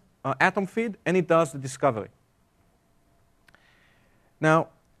Clement's atom feed, and it does the discovery. Now,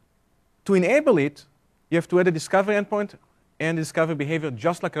 to enable it, you have to add a discovery endpoint and a discovery behavior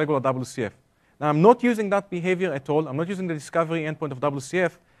just like regular WCF. Now, I'm not using that behavior at all. I'm not using the discovery endpoint of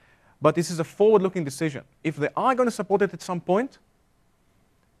WCF, but this is a forward-looking decision. If they are going to support it at some point,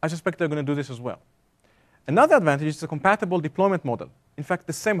 I suspect they're going to do this as well. Another advantage is the compatible deployment model. In fact,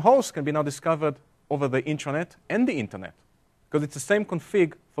 the same host can be now discovered over the intranet and the internet, because it's the same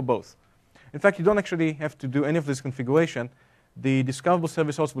config for both. In fact, you don't actually have to do any of this configuration. The discoverable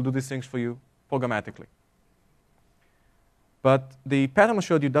service host will do these things for you programmatically. But the pattern I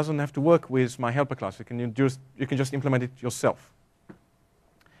showed you doesn't have to work with my helper class. You can just implement it yourself.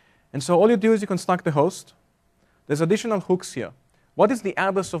 And so all you do is you construct the host. There's additional hooks here. What is the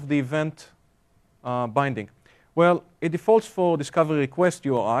address of the event binding? Well, it defaults for discovery request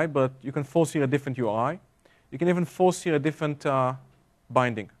URI, but you can force here a different URI. You can even force here a different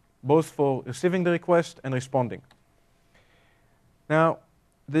binding, both for receiving the request and responding. Now,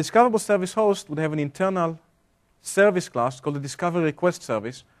 the discoverable service host would have an internal service class called the discovery request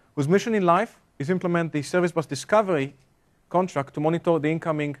service, whose mission in life is to implement the service bus discovery contract to monitor the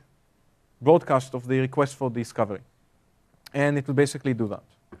incoming broadcast of the request for discovery. And it will basically do that.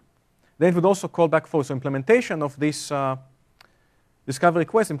 Then it would also call back for, so implementation of this discovery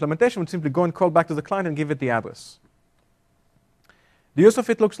request implementation would simply go and call back to the client and give it the address. The use of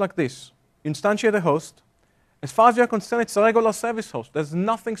it looks like this. You instantiate a host. As far as you're concerned, it's a regular service host. There's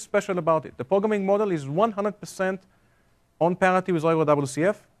nothing special about it. The programming model is 100% on parity with regular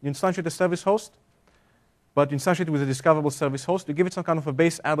WCF. You instantiate a service host, but you instantiate it with a discoverable service host. You give it some kind of a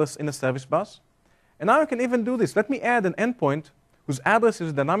base address in the service bus. And now you can even do this. Let me add an endpoint whose address is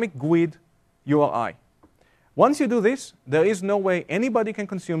a dynamic GUID URI. Once you do this, there is no way anybody can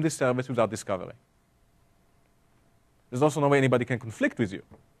consume this service without discovery. There's also no way anybody can conflict with you.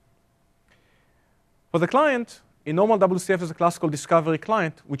 For the client, in normal WCF, there's a class called discovery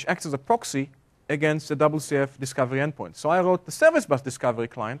client, which acts as a proxy against the WCF discovery endpoint. So I wrote the service bus discovery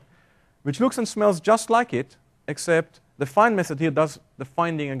client, which looks and smells just like it, except the find method here does the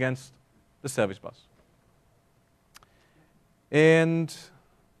finding against the service bus. And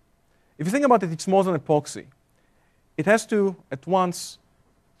if you think about it, it's more than a proxy. It has to, at once,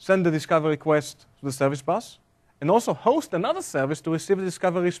 send the discovery request to the service bus, and also host another service to receive the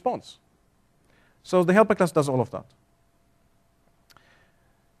discovery response. So the helper class does all of that.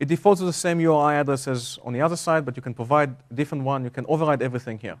 It defaults to the same URI address as on the other side, but you can provide a different one. You can override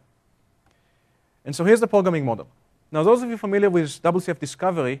everything here. And so here's the programming model. Now, those of you familiar with WCF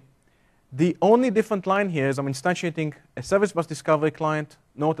discovery, the only different line here is I'm instantiating a service bus discovery client,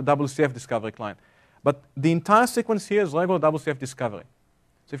 not a WCF discovery client. But the entire sequence here is regular WCF discovery.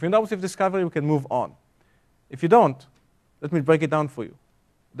 So if you're in WCF discovery, we can move on. If you don't, let me break it down for you.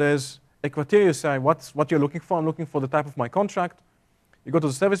 There's a criteria, you say what you're looking for. I'm looking for the type of my contract. You go to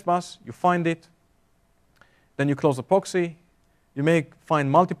the service bus, you find it. Then you close the proxy. You may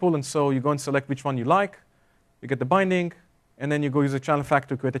find multiple, and so you go and select which one you like. You get the binding, and then you go use a channel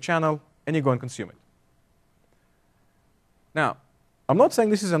factor to create a channel, and you go and consume it. Now, I'm not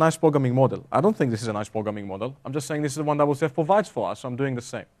saying this is a nice programming model. I don't think this is a nice programming model. I'm just saying this is the one WCF provides for us, so I'm doing the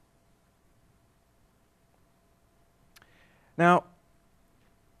same. Now,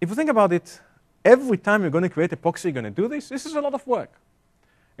 if you think about it, every time you're going to create a proxy, you're going to do this. This is a lot of work.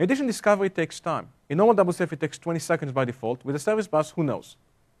 In addition, discovery takes time. In normal WCF, it takes 20 seconds by default. With a service bus, who knows?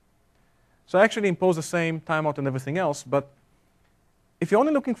 So I actually impose the same timeout and everything else. But if you're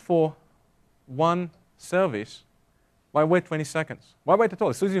only looking for one service, why wait 20 seconds? Why wait at all?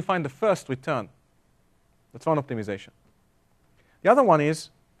 As soon as you find the first, return. That's one optimization. The other one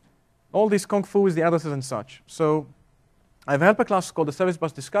is all this kung fu is the addresses and such. So I have a helper class called the service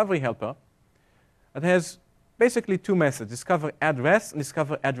bus discovery helper that has basically two methods, discover address and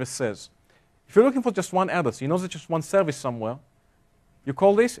discover addresses. If you're looking for just one address, you know there's just one service somewhere, You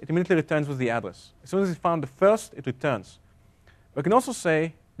call this, it immediately returns with the address. As soon as it found the first, it returns. We can also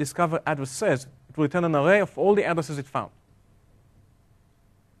say discover address says. It will return an array of all the addresses it found.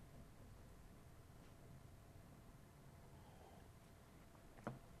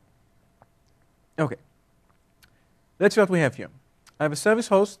 OK. Let's see what we have here. I have a service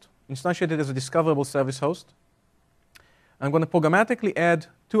host instantiated as a discoverable service host. I'm going to programmatically add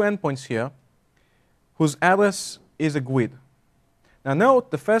two endpoints here whose address is a GUID. Now note,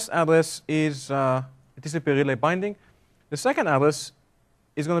 the first address is a TCP relay binding. The second address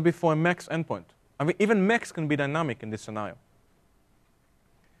is going to be for a MEX endpoint. I mean, even MEX can be dynamic in this scenario.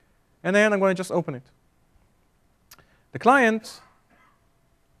 And then I'm going to just open it. The client,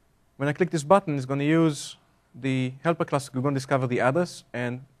 when I click this button, is going to use the helper class to go and discover the address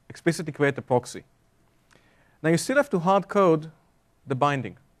and explicitly create a proxy. Now you still have to hard code the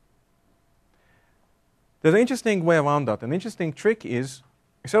binding. There's an interesting way around that. An interesting trick is,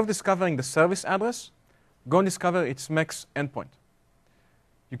 instead of discovering the service address, go and discover its MEX endpoint.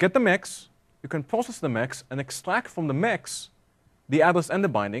 You get the MEX, you can process the MEX, and extract from the MEX the address and the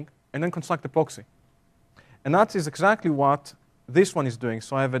binding, and then construct the proxy. And that is exactly what this one is doing.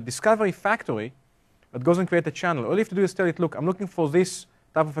 So I have a discovery factory that goes and create a channel. All you have to do is tell it, look, I'm looking for this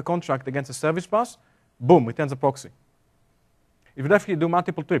type of a contract against a service bus. Boom, returns a proxy. It will definitely do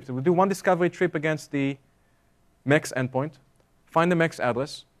multiple trips. It will do one discovery trip against the MEX endpoint, find the MEX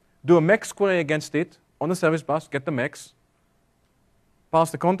address, do a MEX query against it on the service bus, get the MEX,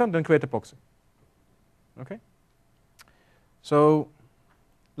 pass the content, then create a proxy. OK? So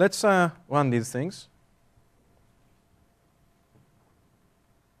let's run these things.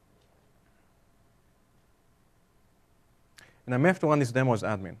 And I may have to run this demo as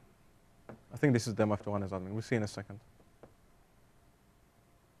admin. I think this is demo I have to run as admin. We'll see in a second.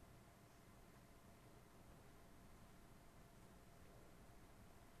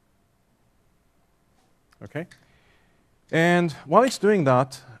 OK? And while it's doing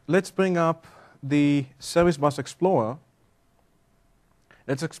that, let's bring up the Service Bus Explorer.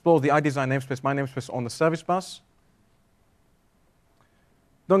 Let's explore the iDesign namespace, my namespace on the service bus.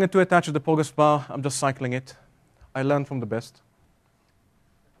 Don't get too attached to the progress bar. I'm just cycling it. I learned from the best.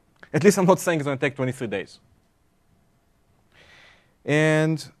 At least I'm not saying it's going to take 23 days.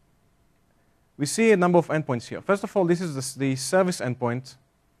 And we see a number of endpoints here. First of all, this is the service endpoint.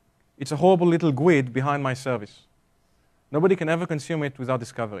 It's a horrible little GUID behind my service. Nobody can ever consume it without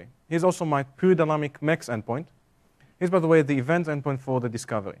discovery. Here's also my pure dynamic MEX endpoint. Here's, by the way, the event endpoint for the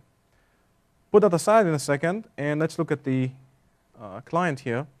discovery. Put that aside in a second, and let's look at the client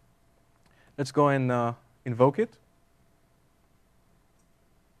here. Let's go and invoke it.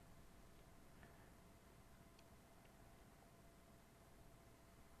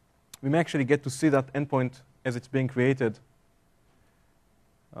 We may actually get to see that endpoint as it's being created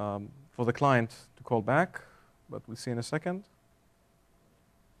for the client to call back, but we'll see in a second.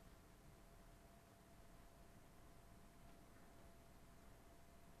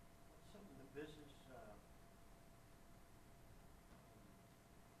 Some of the business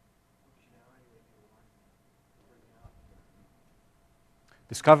functionality that you want to bring out.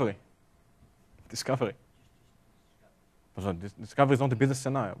 Discovery. Discovery. Discovery is not a business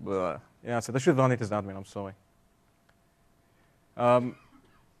scenario. But, yeah, so I should run it as admin. I'm sorry.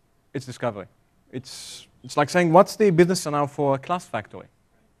 It's discovery. It's like saying, what's the business scenario for a class factory?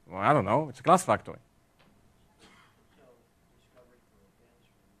 Well, I don't know. It's a class factory. So discovery for events,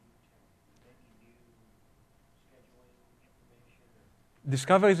 for new scheduling information.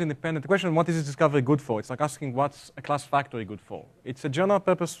 Discovery is independent. The question, what is this discovery good for? It's like asking, what's a class factory good for? It's a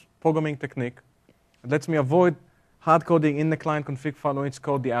general-purpose programming technique that lets me avoid hard coding in the client config file when it's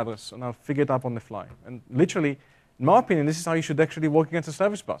code the address, and I'll figure it out on the fly. And literally, in my opinion, this is how you should actually work against a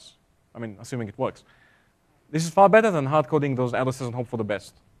service bus. I mean, assuming it works. This is far better than hard coding those addresses and hope for the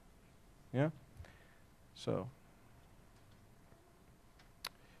best. Yeah? So.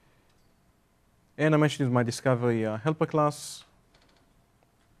 And I mentioned my discovery helper class.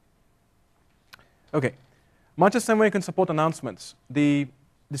 OK. Much the same way you can support announcements. The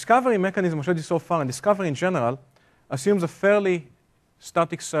discovery mechanism I showed you so far, and discovery in general, assumes a fairly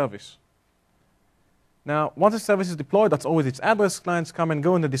static service. Now, once a service is deployed, that's always its address. Clients come and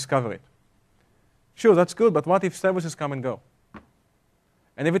go, and they discover it. Sure, that's good, but what if services come and go?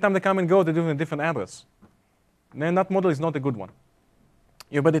 And every time they come and go, they do it in a different address. And then that model is not a good one.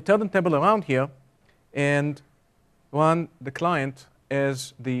 You better turn the table around here and run the client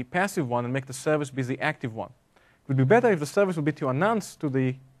as the passive one and make the service be the active one. It would be better if the service would be to announce to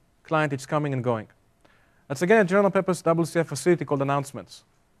the client it's coming and going. That's, again, a general-purpose WCF facility called announcements.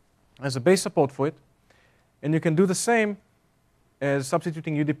 There's a base support for it. And you can do the same as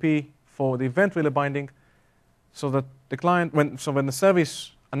substituting UDP for the event relay binding, so that the client, when the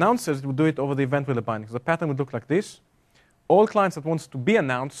service announces, it will do it over the event relay binding. So the pattern would look like this. All clients that wants to be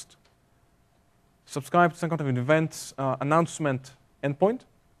announced subscribe to some kind of an event announcement endpoint.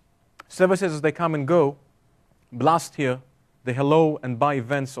 Services, as they come and go, blast here the hello and bye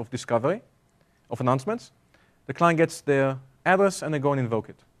events of discovery, of announcements. The client gets their address, and they go and invoke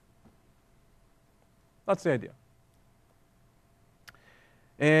it. That's the idea.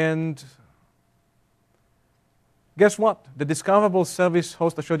 And guess what? The discoverable service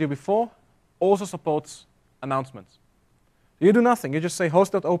host I showed you before also supports announcements. You do nothing. You just say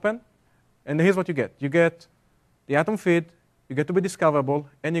host.open, and here's what you get. You get the Atom feed, you get to be discoverable,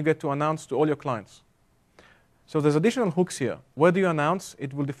 and you get to announce to all your clients. So there's additional hooks here. Where do you announce?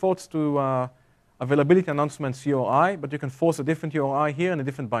 It will default to availability announcements URI, but you can force a different URI here and a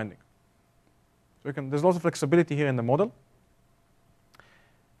different binding. So there's lots of flexibility here in the model.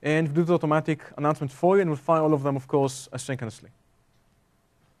 And we do the automatic announcements for you, and we'll fire all of them, of course, asynchronously.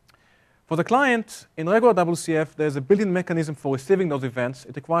 For the client, in regular WCF, there's a built-in mechanism for receiving those events.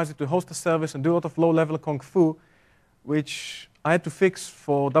 It requires you to host a service and do a lot of low-level kung fu, which I had to fix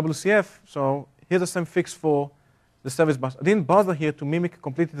for WCF. So here's the same fix for the service bus. I didn't bother here to mimic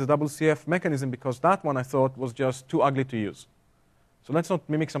completely the WCF mechanism, because that one I thought was just too ugly to use. So let's not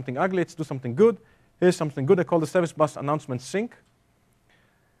mimic something ugly. Let's do something good. Here's something good. I call the service bus announcement sync.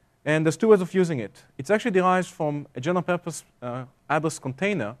 And there's two ways of using it. It's actually derived from a general purpose address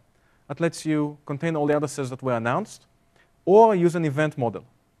container that lets you contain all the addresses that were announced, or use an event model.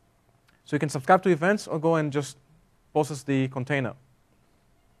 So you can subscribe to events or go and just process the container.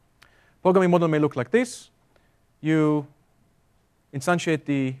 Programming model may look like this. You instantiate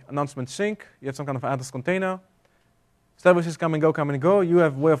the announcement sync. You have some kind of address container. Services come and go, come and go. You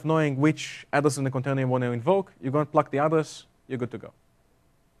have a way of knowing which address in the container you want to invoke. You're going to plug the address. You're good to go.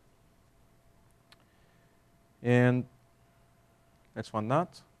 And let's run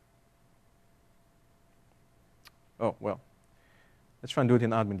that. Oh, well. Let's try and do it in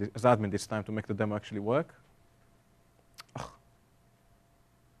admin, as admin this time to make the demo actually work. Ugh.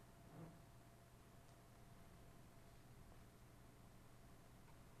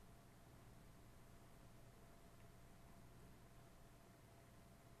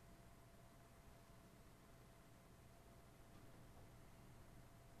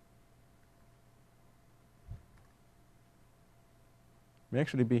 May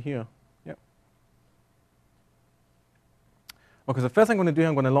actually be here. Yep. Okay, the first thing I'm going to do,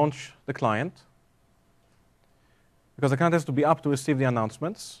 I'm going to launch the client, because the client has to be up to receive the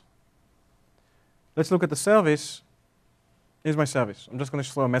announcements. Let's look at the service. Here's my service. I'm just going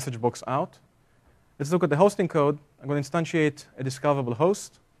to throw a message box out. Let's look at the hosting code. I'm going to instantiate a discoverable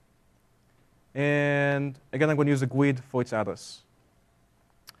host. And again, I'm going to use a GUID for its address.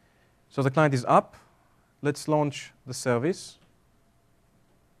 So the client is up. Let's launch the service.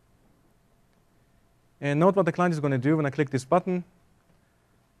 And note what the client is going to do when I click this button.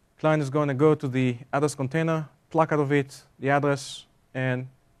 Client is going to go to the address container, pluck out of it the address, and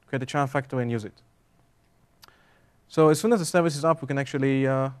create a channel factory and use it. So as soon as the service is up, we can actually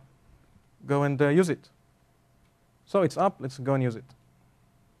go and use it. So it's up. Let's go and use it.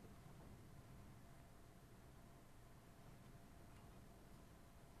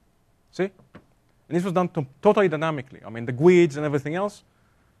 See? And this was done totally dynamically. I mean, the GUIDs and everything else.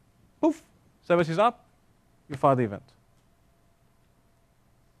 Poof, service is up. You fire the event.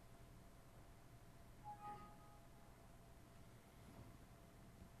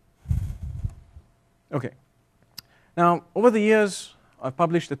 OK. Now, over the years, I've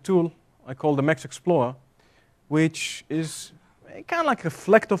published a tool I call the Mex Explorer, which is kind of like a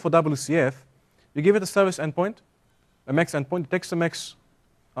reflector for WCF. You give it a service endpoint, a Mex endpoint. It takes the Mex,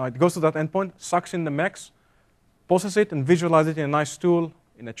 it goes to that endpoint, sucks in the Mex, processes it, and visualizes it in a nice tool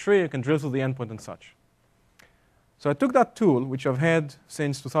in a tree. You can drill through the endpoint and such. So I took that tool, which I've had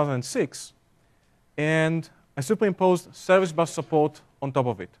since 2006, and I superimposed service bus support on top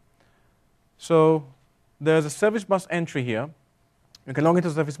of it. So there's a service bus entry here. You can log into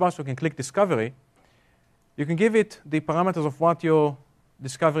the service bus. You can click Discovery. You can give it the parameters of what your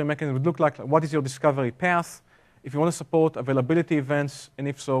discovery mechanism would look like. What is your discovery path? If you want to support availability events, and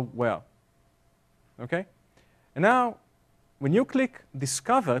if so, where. OK? And now, when you click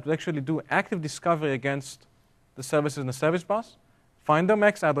Discover, it will actually do active discovery against the services in the service bus, find the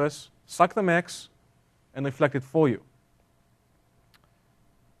MAC address, suck the MAC, and reflect it for you.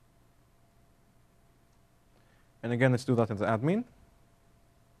 And again, let's do that as admin.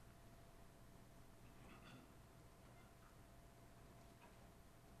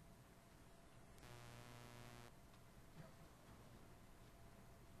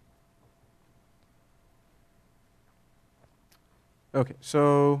 OK,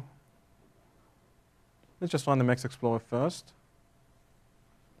 so let's just run the Max Explorer first.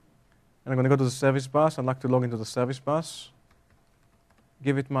 And I'm going to go to the service bus. I'd like to log into the service bus,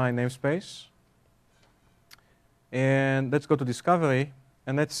 give it my namespace. And let's go to discovery.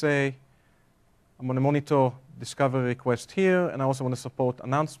 And let's say I'm going to monitor discovery request here. And I also want to support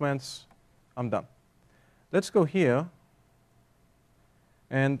announcements. I'm done. Let's go here.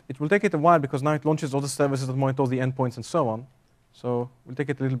 And it will take it a while, because now it launches all the services that monitor the endpoints and so on. So it will take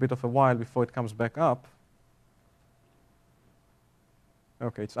it a little bit of a while before it comes back up.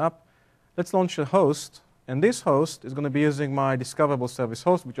 OK, it's up. Let's launch a host. And this host is going to be using my discoverable service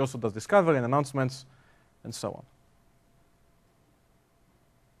host, which also does discovery and announcements and so on.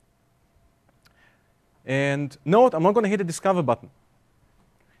 And note, I'm not going to hit the discover button,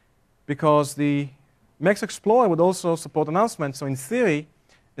 because the Max Explorer would also support announcements. So in theory,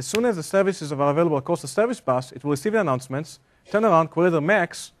 as soon as the services are available across the service bus, it will receive the announcements, turn around, query the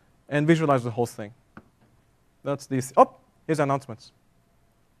Max, and visualize the whole thing. That's this. Oh, here's the announcements.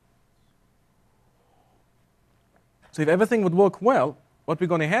 So if everything would work well, what we're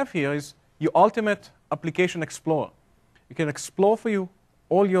going to have here is your ultimate application explorer. You can explore for you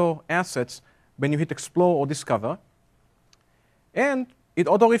all your assets when you hit explore or discover. And it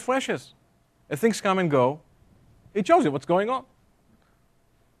auto-refreshes. As things come and go, it shows you what's going on. A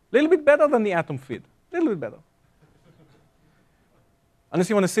little bit better than the Atom feed. A little bit better. Unless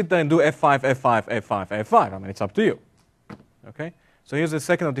you want to sit there and do F5, F5, F5, F5. I mean, it's up to you. OK? So here's the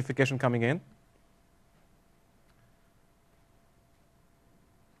second notification coming in.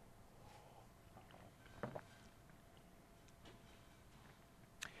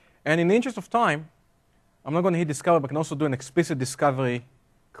 And in the interest of time, I'm not going to hit discover, but I can also do an explicit discovery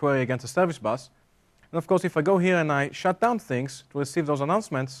query against the service bus. And of course, if I go here and I shut down things to receive those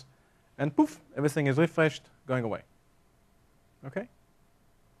announcements, and poof, everything is refreshed, going away. OK?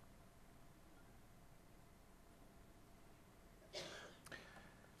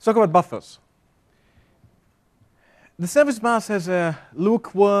 Let's talk about buffers. The service bus has a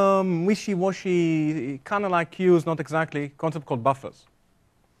lukewarm, wishy-washy, kind of like queues, not exactly, concept called buffers.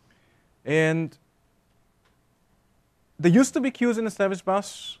 And there used to be queues in the service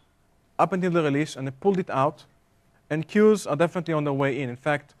bus up until the release, and they pulled it out. And queues are definitely on their way in. In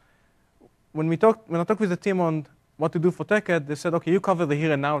fact, when I talked with the team on what to do for TechEd, they said, OK, you cover the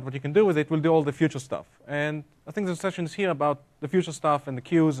here and now, what you can do with it, we'll do all the future stuff. And I think there's sessions here about the future stuff and the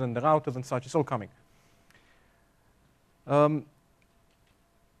queues and the routers and such. It's all coming.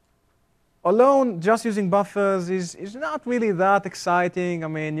 Alone, just using buffers is not really that exciting. I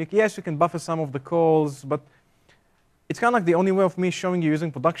mean, yes, you can buffer some of the calls, but it's kind of like the only way of me showing you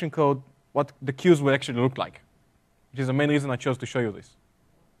using production code what the queues will actually look like, which is the main reason I chose to show you this.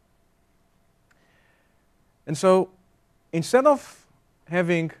 And so instead of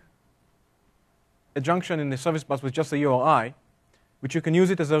having a junction in the service bus with just a URI, which you can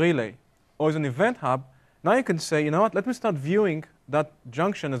use it as a relay or as an event hub, now you can say, you know what, let me start viewing that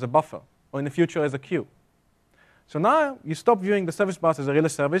junction as a buffer, or in the future as a queue. So now you stop viewing the service bus as a relay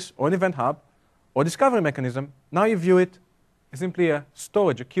service or an event hub or discovery mechanism. Now you view it as simply a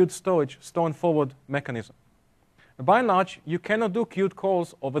storage, a queued storage, store and forward mechanism. And by and large, you cannot do queued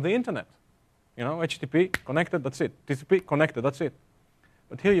calls over the internet. You know, HTTP, connected, that's it. TCP, connected, that's it.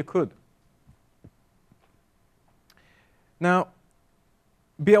 But here you could. Now,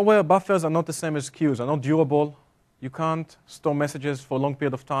 be aware buffers are not the same as queues, are not durable. You can't store messages for a long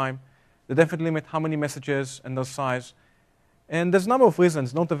period of time. They definitely limit how many messages and their size. And there's a number of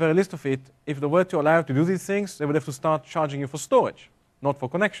reasons, not the very least of it. If they were to allow you to do these things, they would have to start charging you for storage, not for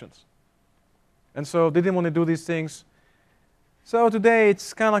connections. And so they didn't want to do these things. So today,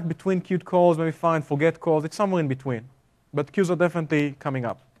 it's kind of like between queued calls, maybe find, forget calls. It's somewhere in between. But queues are definitely coming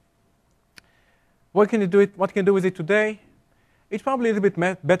up. What can you do with it today? It's probably a little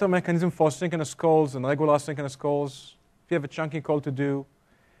bit better mechanism for asynchronous calls and regular asynchronous calls. If you have a chunky call to do.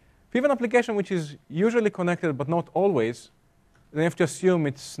 If you have an application which is usually connected but not always, then you have to assume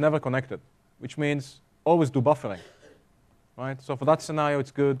it's never connected, which means always do buffering. Right? So for that scenario,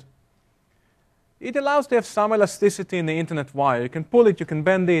 it's good. It allows to have some elasticity in the internet wire. You can pull it, you can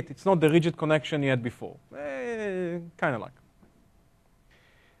bend it. It's not the rigid connection you had before. Kind of like.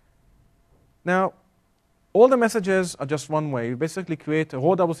 Now, all the messages are just one way. You basically create a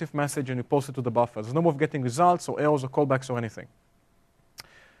raw double-shift message and you post it to the buffer. There's no more of getting results or errors or callbacks or anything.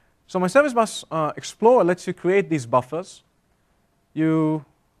 So my Service Bus Explorer lets you create these buffers. You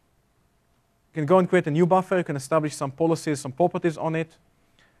can go and create a new buffer. You can establish some policies, some properties on it.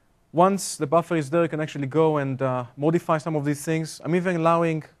 Once the buffer is there, you can actually go and modify some of these things. I'm even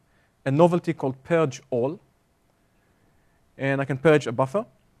allowing a novelty called purge all. and I can purge a buffer.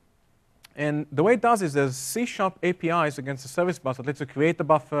 And the way it does is there's C# APIs against the service bus that lets you create the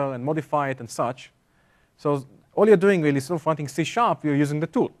buffer and modify it and such. So all you're doing really, instead of writing C#, you're using the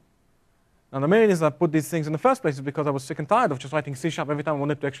tool. Now, the main reason I put these things in the first place is because I was sick and tired of just writing C# every time I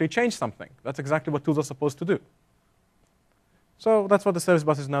wanted to actually change something. That's exactly what tools are supposed to do. So that's what the service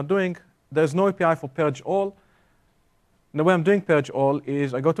bus is now doing. There's no API for purge all. And the way I'm doing purge all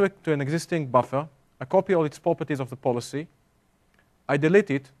is I go to an existing buffer, I copy all its properties of the policy, I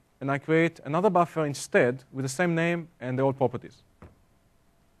delete it, and I create another buffer instead with the same name and the old properties.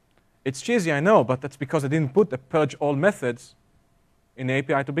 It's cheesy, I know, but that's because I didn't put the purge all methods in the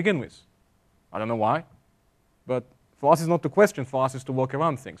API to begin with. I don't know why, but for us it's not to question, for us it's to work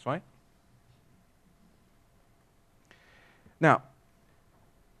around things, right? Now,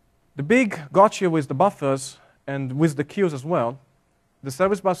 the big gotcha with the buffers and with the queues as well, the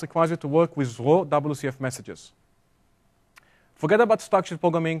service bus requires you to work with raw WCF messages. Forget about structured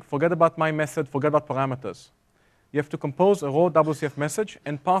programming, forget about my method, forget about parameters. You have to compose a raw WCF message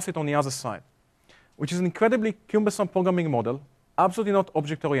and pass it on the other side, which is an incredibly cumbersome programming model, absolutely not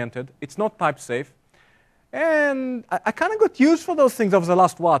object-oriented, it's not type-safe, and I kind of got used for those things over the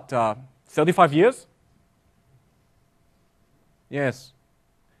last, 35 years? Yes.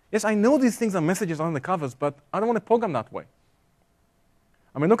 Yes, I know these things are messages under the covers, but I don't want to program that way.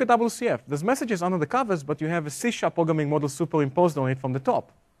 I mean, look at WCF. There's messages under the covers, but you have a C# programming model superimposed on it from the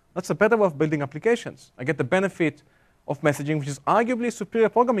top. That's a better way of building applications. I get the benefit of messaging, which is arguably a superior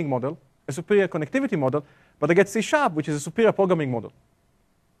programming model, a superior connectivity model, but I get C#, which is a superior programming model.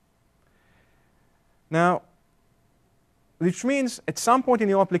 Now, which means at some point in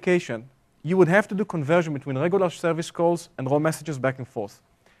your application, you would have to do conversion between regular service calls and raw messages back and forth.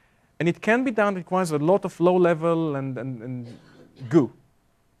 And it can be done, it requires a lot of low-level and goo.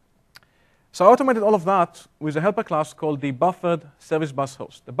 So I automated all of that with a helper class called the buffered service bus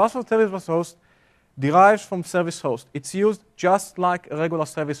host. The buffered service bus host derives from service host. It's used just like a regular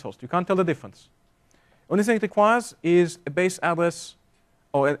service host. You can't tell the difference. Only thing it requires is a base address,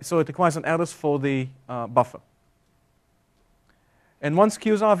 so it requires an address for the buffer. And once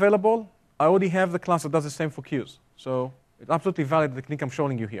queues are available, I already have the class that does the same for queues. So it's absolutely valid, the technique I'm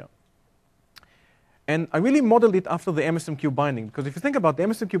showing you here. And I really modeled it after the MSMQ binding, because if you think about the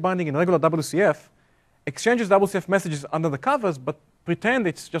MSMQ binding in regular WCF, exchanges WCF messages under the covers, but pretend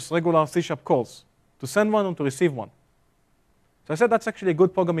it's just regular C# calls to send one and to receive one. So I said that's actually a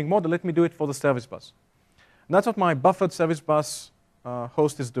good programming model. Let me do it for the service bus. And that's what my buffered service bus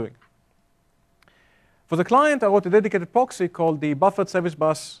host is doing. For the client, I wrote a dedicated proxy called the buffered service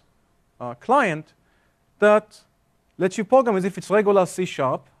bus client that lets you program as if it's regular C#,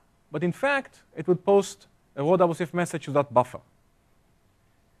 but in fact, it would post a raw WCF message to that buffer.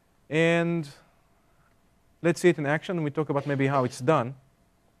 And let's see it in action, and we talk about maybe how it's done.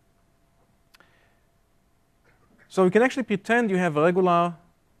 So we can actually pretend you have a regular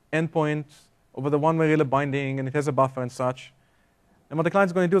endpoint over the one-way relay binding, and it has a buffer and such. And what the client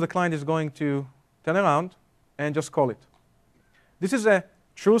is going to do, the client is going to turn around and just call it. This is a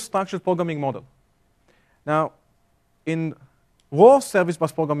true structured programming model. Now, in raw service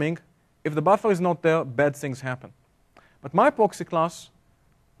bus programming, if the buffer is not there, bad things happen. But my proxy class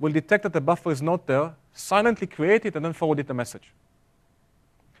will detect that the buffer is not there, silently create it, and then forward it a message.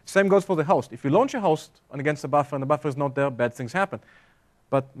 Same goes for the host. If you launch a host against the buffer and the buffer is not there, bad things happen.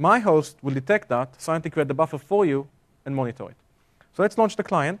 But my host will detect that, silently create the buffer for you, and monitor it. So let's launch the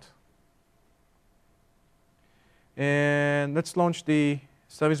client. And let's launch the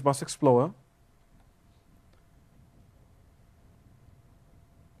Service Bus Explorer.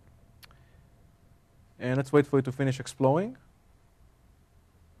 And let's wait for it to finish exploring.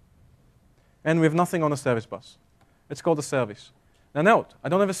 And we have nothing on the service bus. Let's call the service. Now note, I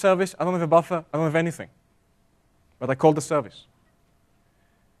don't have a service, I don't have a buffer, I don't have anything. But I called the service.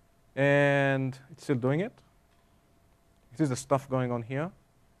 And it's still doing it. This is the stuff going on here.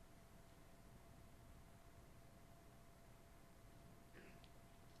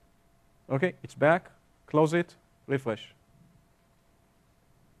 OK, it's back. Close it. Refresh.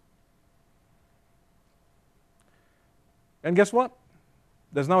 And guess what?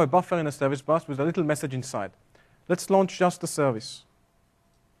 There's now a buffer in a service bus with a little message inside. Let's launch just the service.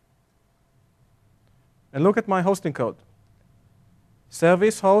 And look at my hosting code.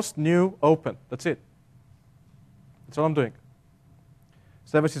 Service host new open. That's it. That's all I'm doing.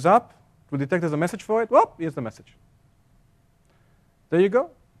 Service is up. It will detect there's a message for it. Whoop, here's the message. There you go.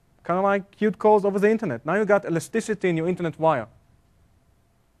 Kind of like cute calls over the internet. Now you got elasticity in your internet wire.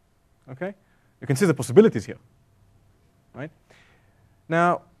 OK? You can see the possibilities here. Right?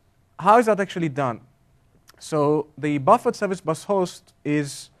 Now, how is that actually done? So the buffered service bus host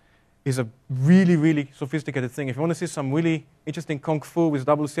is a really, really sophisticated thing. If you want to see some really interesting kung fu with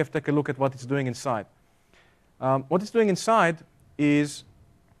WCF, take a look at what it's doing inside. What it's doing inside is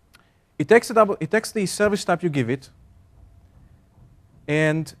it takes the service type you give it,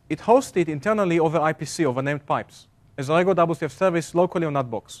 and it hosts it internally over IPC, over named pipes, as a regular WCF service locally on that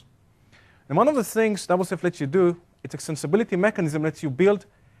box. And one of the things WCF lets you do, its extensibility mechanism lets you build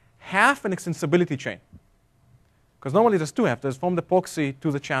half an extensibility chain. Because normally there's two halves. There's from the proxy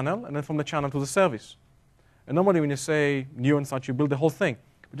to the channel, and then from the channel to the service. And normally when you say new and such, you build the whole thing.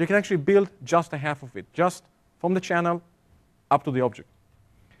 But you can actually build just a half of it, just from the channel up to the object.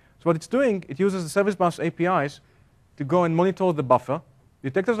 So what it's doing, it uses the service bus APIs to go and monitor the buffer,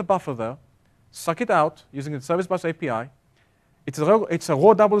 detect there's a buffer there, suck it out using the service bus API. It's a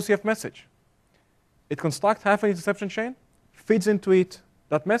raw WCF message. It constructs half an interception chain, feeds into it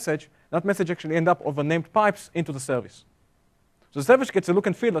that message actually ends up over named pipes into the service. So the service gets a look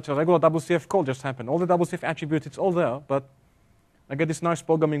and feel that a regular WCF call just happened. All the WCF attributes, it's all there, but I get this nice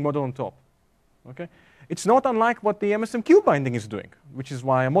programming model on top. Okay? It's not unlike what the MSMQ binding is doing, which is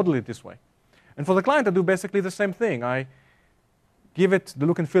why I model it this way. And for the client, I do basically the same thing. I give it the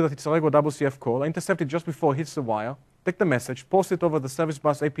look and feel that it's a regular WCF call. I intercept it just before it hits the wire, take the message, post it over the service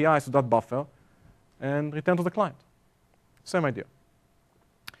bus API to that buffer, and return to the client. Same idea.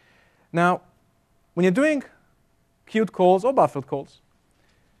 Now, when you're doing queued calls or buffered calls,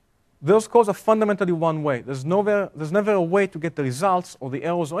 those calls are fundamentally one way. There's never a way to get the results or the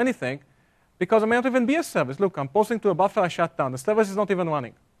errors or anything, because it may not even be a service. Look, I'm posting to a buffer I shut down. The service is not even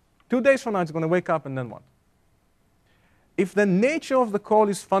running. 2 days from now, it's going to wake up and then what? If the nature of the call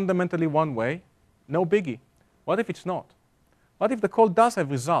is fundamentally one way, no biggie. What if it's not? What if the call does have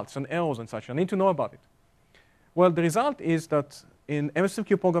results and errors and such? I need to know about it. Well, the result is that in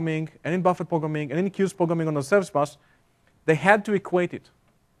MSMQ programming and in buffered programming and in queues programming on the service bus, they had to equate it,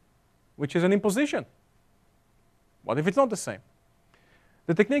 which is an imposition. What if it's not the same?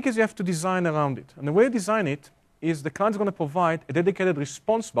 The technique is you have to design around it. And the way you design it is the client is going to provide a dedicated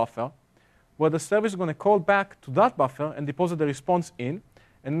response buffer where the service is going to call back to that buffer and deposit the response in.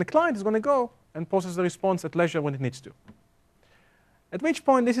 And the client is going to go and process the response at leisure when it needs to. At which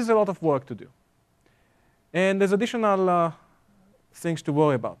point, this is a lot of work to do. And there's additional things to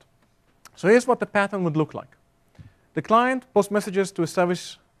worry about. So here's what the pattern would look like. The client posts messages to a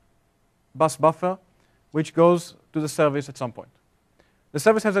service bus buffer, which goes to the service at some point. The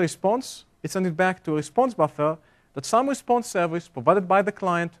service has a response. It sends it back to a response buffer that some response service provided by the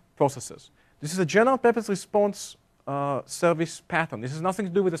client processes. This is a general purpose response service pattern. This has nothing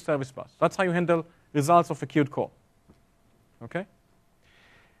to do with the service bus. That's how you handle results of a queued call. Okay?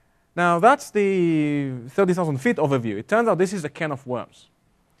 Now, that's the 30,000 feet overview. It turns out this is a can of worms.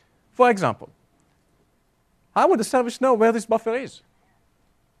 For example, how would the service know where this buffer is?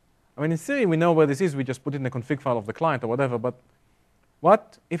 I mean, in theory, we know where this is. We just put it in the config file of the client or whatever. But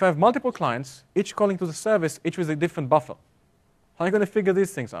what if I have multiple clients, each calling to the service, each with a different buffer? How are you going to figure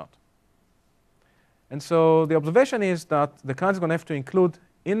these things out? And so the observation is that the client is going to have to include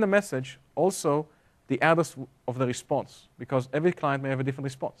in the message also the address of the response, because every client may have a different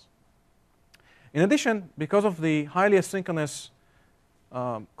response. In addition, because of the highly asynchronous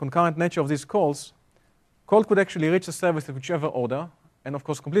concurrent nature of these calls, call could actually reach the service in whichever order, and of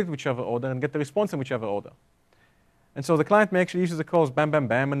course complete whichever order, and get the response in whichever order. And so the client may actually use the calls bam, bam,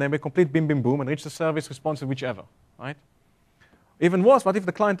 bam, and they may complete bim, bim, boom, and reach the service response in whichever, right? Even worse, what if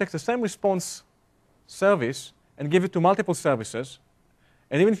the client takes the same response service and give it to multiple services,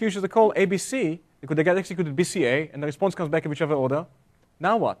 and even if you use the call ABC, it could get executed BCA, and the response comes back in whichever order.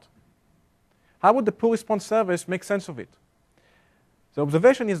 Now what? How would the pull response service make sense of it? The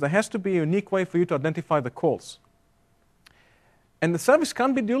observation is there has to be a unique way for you to identify the calls. And the service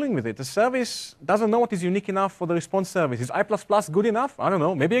can't be dealing with it. The service doesn't know what is unique enough for the response service. Is I++ good enough? I don't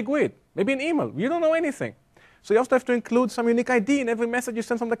know. Maybe a GUID. Maybe an email. You don't know anything. So you also have to include some unique ID in every message you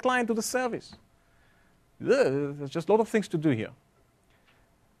send from the client to the service. There's just a lot of things to do here.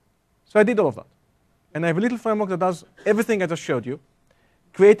 So I did all of that. And I have a little framework that does everything I just showed you,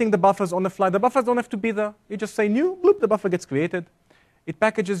 creating the buffers on the fly. The buffers don't have to be there. You just say new, bloop, the buffer gets created. It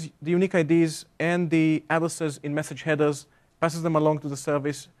packages the unique IDs and the addresses in message headers, passes them along to the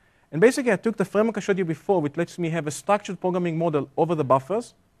service. And basically, I took the framework I showed you before, which lets me have a structured programming model over the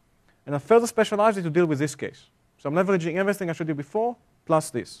buffers, and I further specialized it to deal with this case. So I'm leveraging everything I showed you before, plus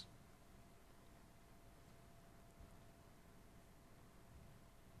this.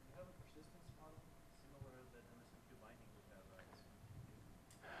 Do you have a persistence model similar that MSMQ binding would have, right?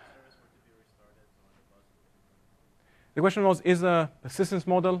 If the service were to be restarted on the bus? The question was, is a persistence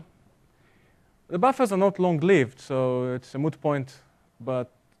model? The buffers are not long-lived, so it's a moot point. But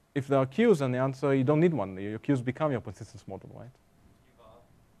if there are queues, then the answer, you don't need one. Your queues become your persistence model, right? Yuval,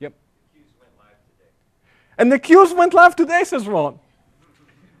 Yep. the queues went live today. And the queues went live today, says Ron.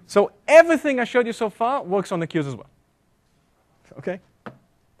 So everything I showed you so far works on the queues as well. OK?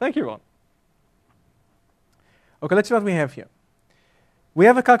 Thank you, Ron. OK, let's see what we have here. We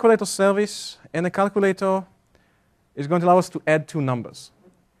have a calculator service, and the calculator is going to allow us to add two numbers.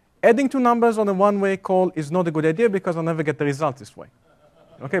 Adding two numbers on a one-way call is not a good idea because I'll never get the result this way.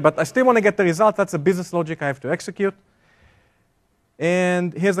 OK, but I still want to get the result. That's a business logic I have to execute.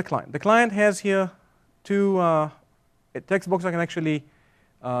 And here's the client. The client has here a text box. I can actually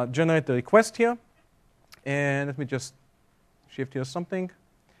generate the request here. And let me just shift here something.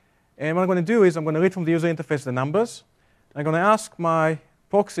 And what I'm going to do is I'm going to read from the user interface the numbers. I'm going to ask my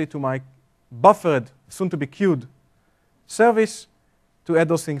proxy to my buffered, soon-to-be queued service to add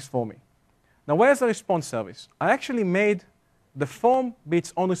those things for me. Now, where's the response service? I actually made the form be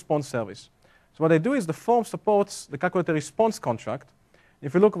its own response service. So what I do is the form supports the calculator response contract.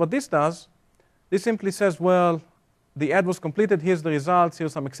 If you look at what this does, this simply says, well, the add was completed. Here's the results.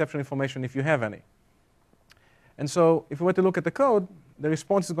 Here's some exception information if you have any. And so if we were to look at the code, the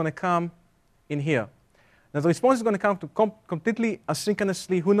response is going to come in here. Now, the response is going to come completely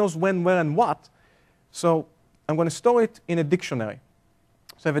asynchronously, who knows when, where, and what. So I'm going to store it in a dictionary.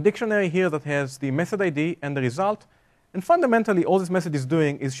 So I have a dictionary here that has the method ID and the result. And fundamentally, all this method is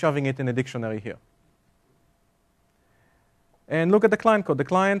doing is shoving it in a dictionary here. And look at the client code. The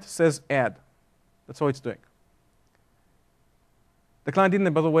client says add. That's all it's doing. The client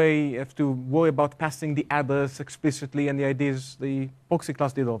didn't, by the way, have to worry about passing the address explicitly and the IDs. The proxy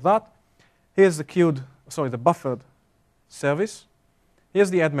class did all of that. Here's the buffered service. Here's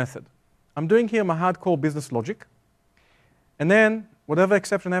the add method. I'm doing here my hardcore business logic. And then whatever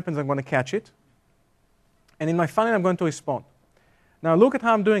exception happens, I'm going to catch it. And in my function, I'm going to respond. Now look at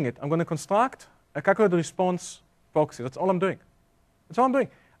how I'm doing it. I'm going to construct a calculated response proxy. That's all I'm doing. That's all I'm doing.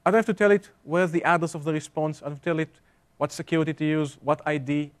 I don't have to tell it where's the address of the response. I don't have to tell it what security to use, what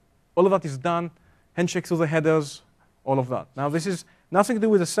ID. All of that is done. Handshake through the headers, all of that. Now this is nothing to do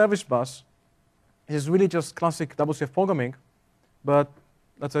with the service bus. It's really just classic WCF programming. But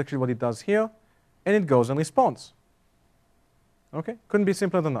that's actually what it does here. And it goes and responds. OK? Couldn't be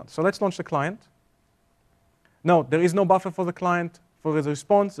simpler than that. So let's launch the client. No, there is no buffer for the client for the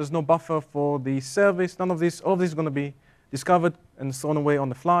response. There's no buffer for the service. None of this. All of this is going to be discovered and thrown away on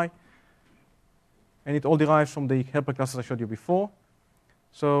the fly. And it all derives from the helper classes I showed you before.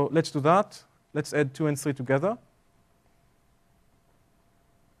 So let's do that. Let's add 2 and 3 together.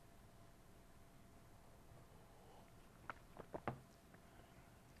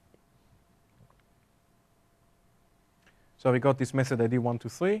 So we got this method ID 1, 2,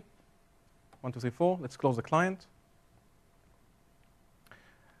 3. 1, 2, 3, 4. Let's close the client.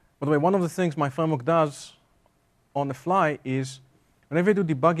 By the way, one of the things my framework does on the fly is whenever you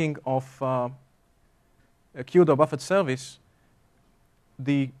do debugging of a queued or buffered service,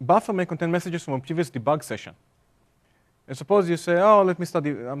 the buffer may contain messages from a previous debug session. And suppose you say, oh, let me start,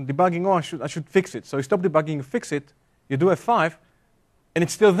 I'm debugging, oh, I should fix it. So you stop debugging, you fix it, you do F5, and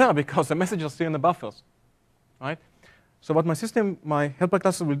it's still there because the messages are still in the buffers, right? So what my helper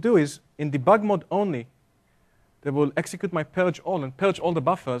classes will do is, in debug mode only, they will execute my purge all and purge all the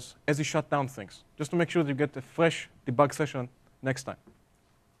buffers as you shut down things, just to make sure that you get a fresh debug session next time.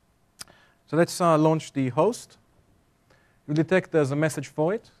 So let's launch the host. You detect there's a message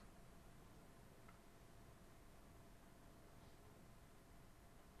for it.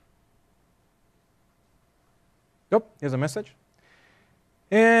 Yep, here's a message.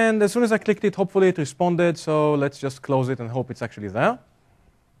 And as soon as I clicked it, hopefully it responded. So let's just close it and hope it's actually there.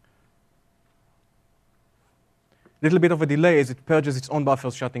 Little bit of a delay as it purges its own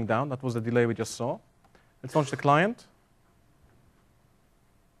buffers shutting down. That was the delay we just saw. Let's launch the client.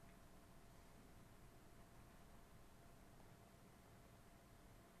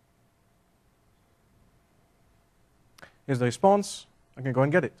 Here's the response. I can go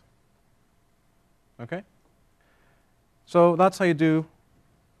and get it. OK? So that's how you do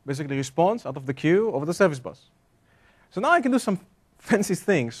basically response out of the queue over the service bus. So now I can do some fancy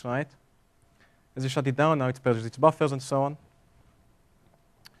things, right? As you shut it down, now it purges its buffers and so on.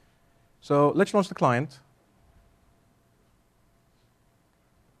 So let's launch the client.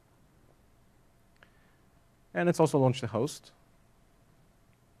 And let's also launch the host.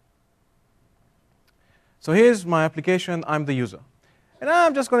 So here's my application. I'm the user. And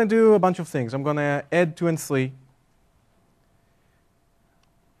I'm just going to do a bunch of things. I'm going to add 2 and 3.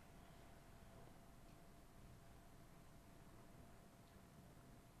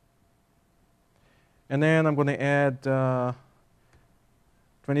 And then I'm going to add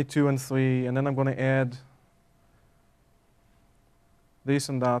 22 and 3, and then I'm going to add this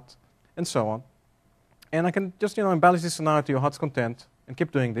and that, and so on. And I can just embellish this scenario to your heart's content and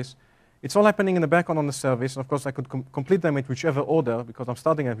keep doing this. It's all happening in the background on the service. And of course, I could complete them in whichever order, because I'm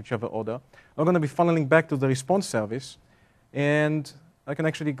starting at whichever order. I'm going to be funneling back to the response service. And I can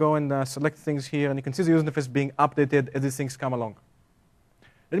actually go and select things here. And you can see the user interface being updated as these things come along.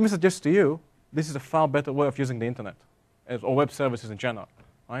 Let me suggest to you, this is a far better way of using the internet, or web services in general.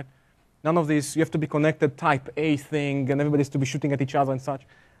 Right? None of these, you have to be connected type A thing, and everybody's to be shooting at each other and such.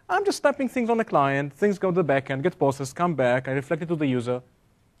 I'm just typing things on the client. Things go to the backend, get processed, come back. I reflect it to the user.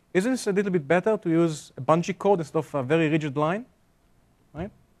 Isn't it a little bit better to use a bungee cord instead of a very rigid line?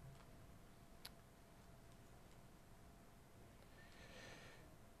 Right?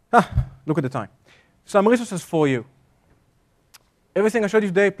 Look at the time. Some resources for you. Everything I showed you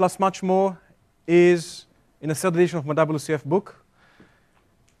today, plus much more, is in a third edition of my WCF book.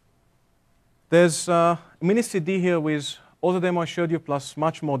 There's a mini CD here with all the demo I showed you, plus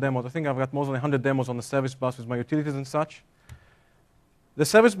much more demos. I think I've got more than 100 demos on the service bus with my utilities and such. The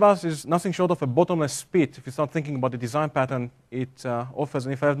service bus is nothing short of a bottomless pit. If you start thinking about the design pattern it offers,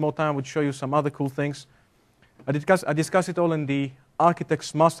 and if I had more time, I would show you some other cool things. I discuss it all in the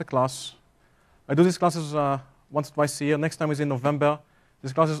Architects Masterclass. I do these classes once or twice a year. Next time is in November.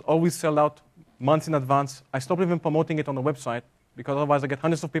 These classes always sell out months in advance. I stopped even promoting it on the website, because otherwise I get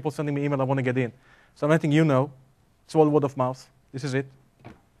hundreds of people sending me email, I want to get in. So I'm letting you know. It's all word of mouth. This is it.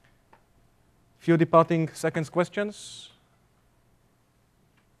 Few departing seconds questions.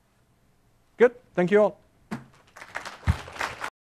 Good. Thank you all.